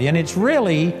out of you. And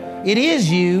it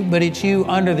is you, but it's you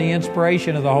under the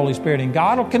inspiration of the Holy Spirit. And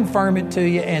God will confirm it to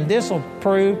you, and this will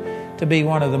prove to be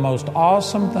one of the most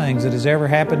awesome things that has ever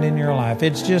happened in your life.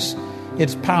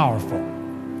 It's powerful.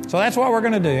 So that's what we're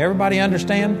going to do. Everybody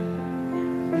understand?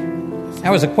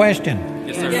 That was a question.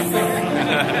 Yes, sir.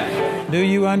 Yes. Do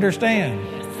you understand?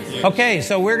 Yes. Okay,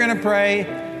 so we're going to pray.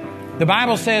 The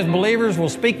Bible says believers will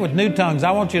speak with new tongues.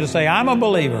 I want you to say, I'm a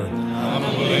believer. I'm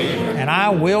a believer. And I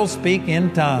will speak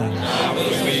in tongues. I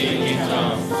will speak in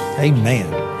tongues.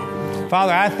 Amen.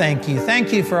 Father, I thank you.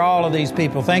 Thank you for all of these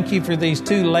people. Thank you for these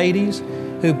two ladies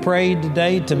who prayed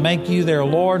today to make you their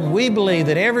Lord. And we believe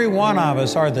that every one of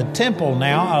us are the temple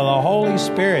now of the Holy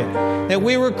Spirit, that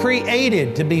we were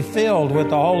created to be filled with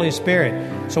the Holy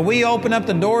Spirit. So we open up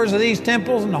the doors of these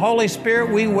temples, and the Holy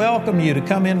Spirit, we welcome you to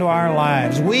come into our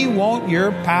lives. We want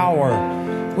your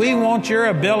power. We want your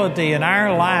ability in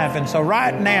our life. And so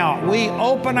right now, we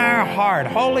open our heart.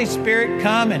 Holy Spirit,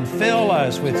 come and fill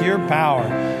us with your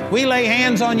power. We lay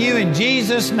hands on you in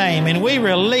Jesus' name, and we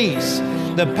release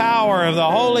the power of the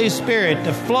Holy Spirit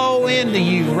to flow into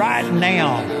you right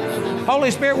now.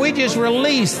 Holy Spirit, we just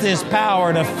release this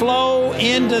power to flow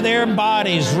into their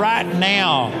bodies right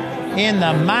now in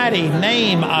the mighty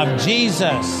name of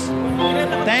Jesus.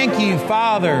 Thank you,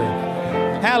 Father.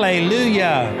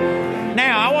 Hallelujah.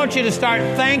 Now, I want you to start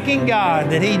thanking God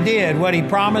that He did what He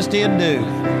promised He'd do.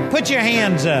 Put your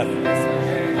hands up.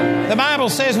 The Bible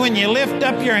says when you lift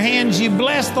up your hands, you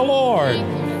bless the Lord.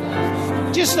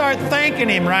 Just start thanking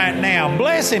Him right now.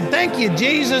 Bless Him. Thank you,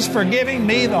 Jesus, for giving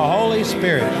me the Holy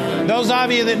Spirit. Those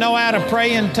of you that know how to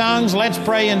pray in tongues, let's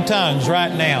pray in tongues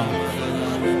right now.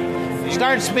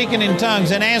 Start speaking in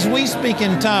tongues. And as we speak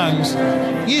in tongues,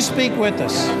 you speak with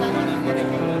us.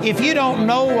 if you don't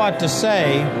know what to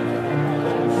say,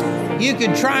 you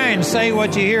could try and say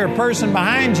what you hear a person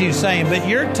behind you saying, but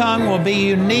your tongue will be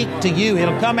unique to you.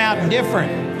 It'll come out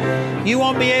different. You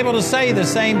won't be able to say the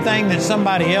same thing that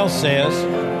somebody else says.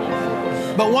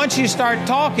 But once you start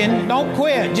talking, don't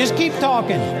quit. Just keep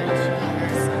talking.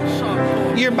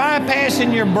 You're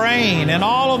bypassing your brain and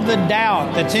all of the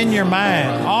doubt that's in your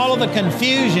mind, all of the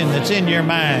confusion that's in your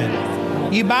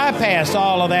mind. You bypass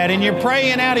all of that and you're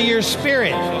praying out of your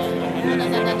spirit.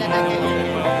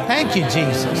 Thank you,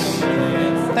 Jesus.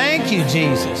 Thank you,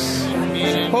 Jesus.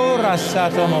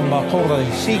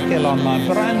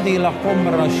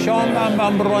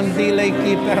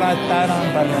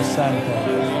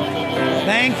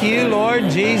 Thank you, Lord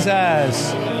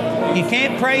Jesus. You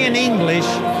can't pray in English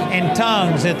and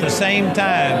tongues at the same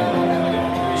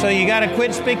time. So you got to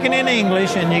quit speaking in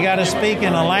English and you got to speak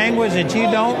in a language that you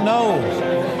don't know.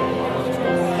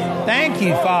 Thank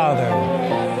you, Father.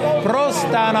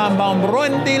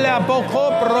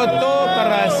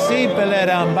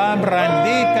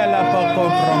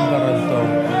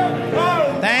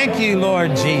 Thank you,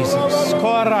 Lord Jesus.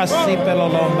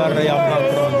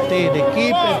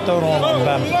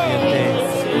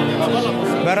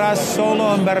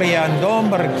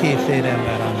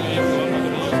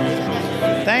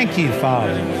 Thank you,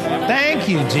 Father. Thank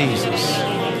you, Jesus.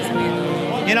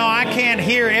 You know, I can't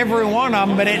hear every one of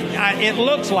them, but it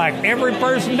looks like every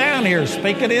person down here is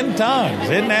speaking in tongues.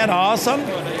 Isn't that awesome?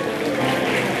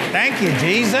 Thank you,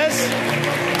 Jesus.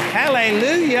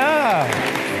 Hallelujah.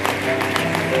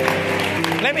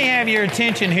 Let me have your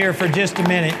attention here for just a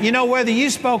minute. You know, whether you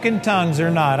spoke in tongues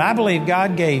or not, I believe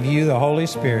God gave you the Holy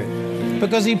Spirit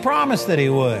because He promised that He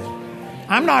would.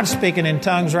 I'm not speaking in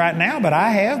tongues right now, but I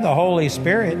have the Holy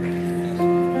Spirit.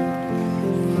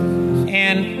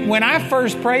 And when I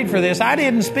first prayed for this, I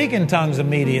didn't speak in tongues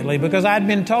immediately because I'd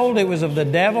been told it was of the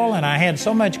devil and I had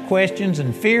so much questions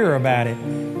and fear about it.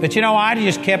 But you know, I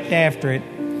just kept after it.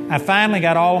 I finally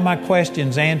got all of my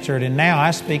questions answered and now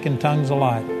I speak in tongues a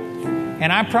lot.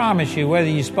 And I promise you, whether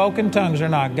you spoke in tongues or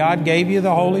not, God gave you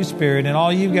the Holy Spirit and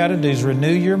all you've got to do is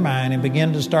renew your mind and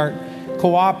begin to start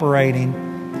cooperating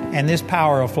and this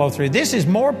power will flow through. This is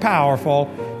more powerful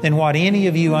than what any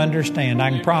of you understand. I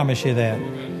can promise you that.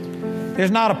 There's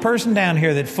not a person down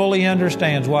here that fully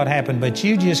understands what happened, but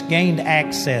you just gained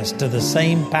access to the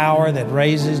same power that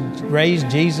raised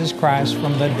Jesus Christ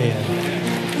from the dead.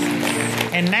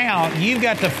 And now you've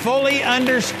got to fully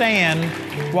understand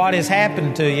what has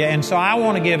happened to you. And so I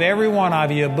want to give every one of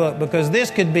you a book because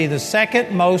this could be the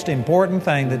second most important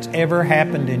thing that's ever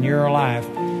happened in your life.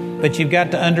 But you've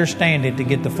got to understand it to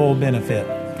get the full benefit.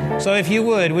 So if you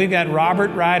would, we've got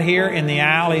Robert right here in the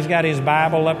aisle. He's got his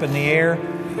Bible up in the air.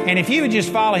 And if you would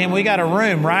just follow him, we got a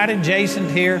room right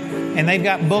adjacent here, and they've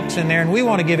got books in there, and we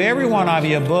want to give every one of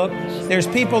you a book. There's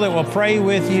people that will pray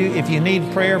with you. If you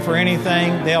need prayer for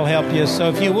anything, they'll help you. So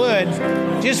if you would,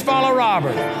 just follow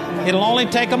Robert. It'll only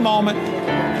take a moment,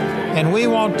 and we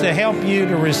want to help you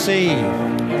to receive.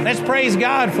 Let's praise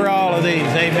God for all of these.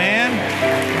 Amen.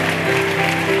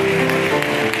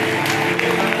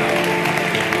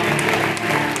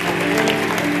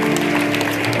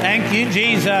 Thank you,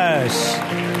 Jesus.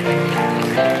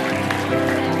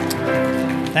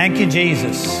 Thank you,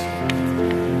 Jesus.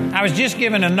 I was just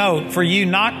given a note for you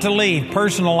not to leave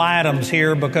personal items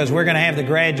here because we're going to have the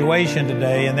graduation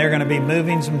today and they're going to be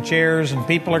moving some chairs and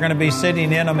people are going to be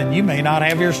sitting in them and you may not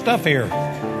have your stuff here.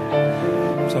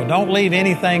 So don't leave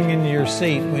anything in your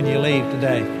seat when you leave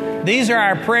today. These are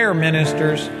our prayer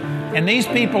ministers. And these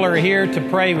people are here to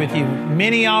pray with you.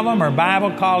 Many of them are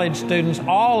Bible college students.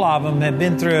 All of them have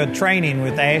been through a training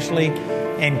with Ashley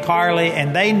and Carly,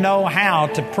 and they know how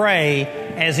to pray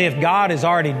as if God has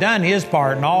already done His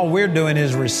part, and all we're doing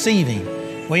is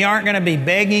receiving. We aren't going to be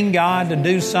begging God to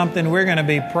do something. We're going to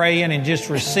be praying and just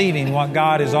receiving what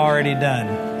God has already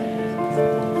done.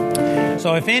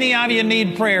 So if any of you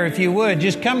need prayer, if you would,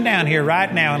 just come down here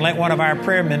right now and let one of our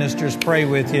prayer ministers pray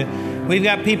with you. We've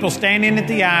got people standing at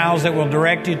the aisles that will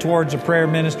direct you towards a prayer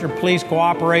minister. Please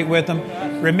cooperate with them.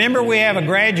 Remember, we have a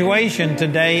graduation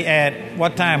today at,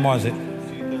 what time was it?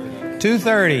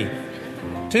 2:30.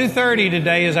 2:30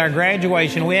 today is our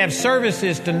graduation. We have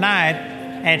services tonight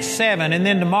at 7, and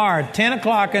then tomorrow at 10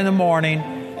 o'clock in the morning,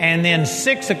 and then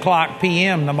 6 o'clock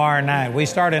p.m. tomorrow night. We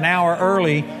start an hour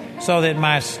early so that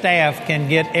my staff can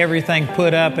get everything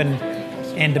put up and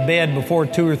to bed before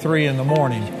 2 or 3 in the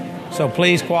morning. So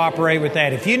please cooperate with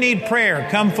that. If you need prayer,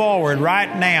 come forward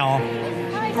right now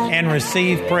and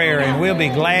receive prayer, and we'll be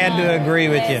glad to agree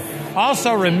with you.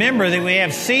 Also, remember that we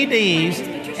have CDs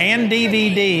and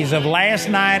DVDs of last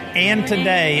night and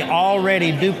today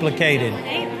already duplicated.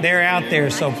 They're out there,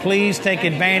 so please take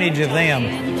advantage of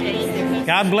them.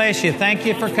 God bless you. Thank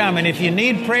you for coming. If you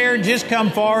need prayer, just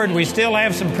come forward. We still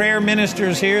have some prayer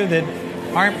ministers here that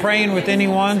aren't praying with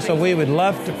anyone, so we would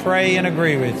love to pray and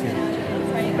agree with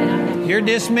you. You're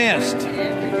dismissed.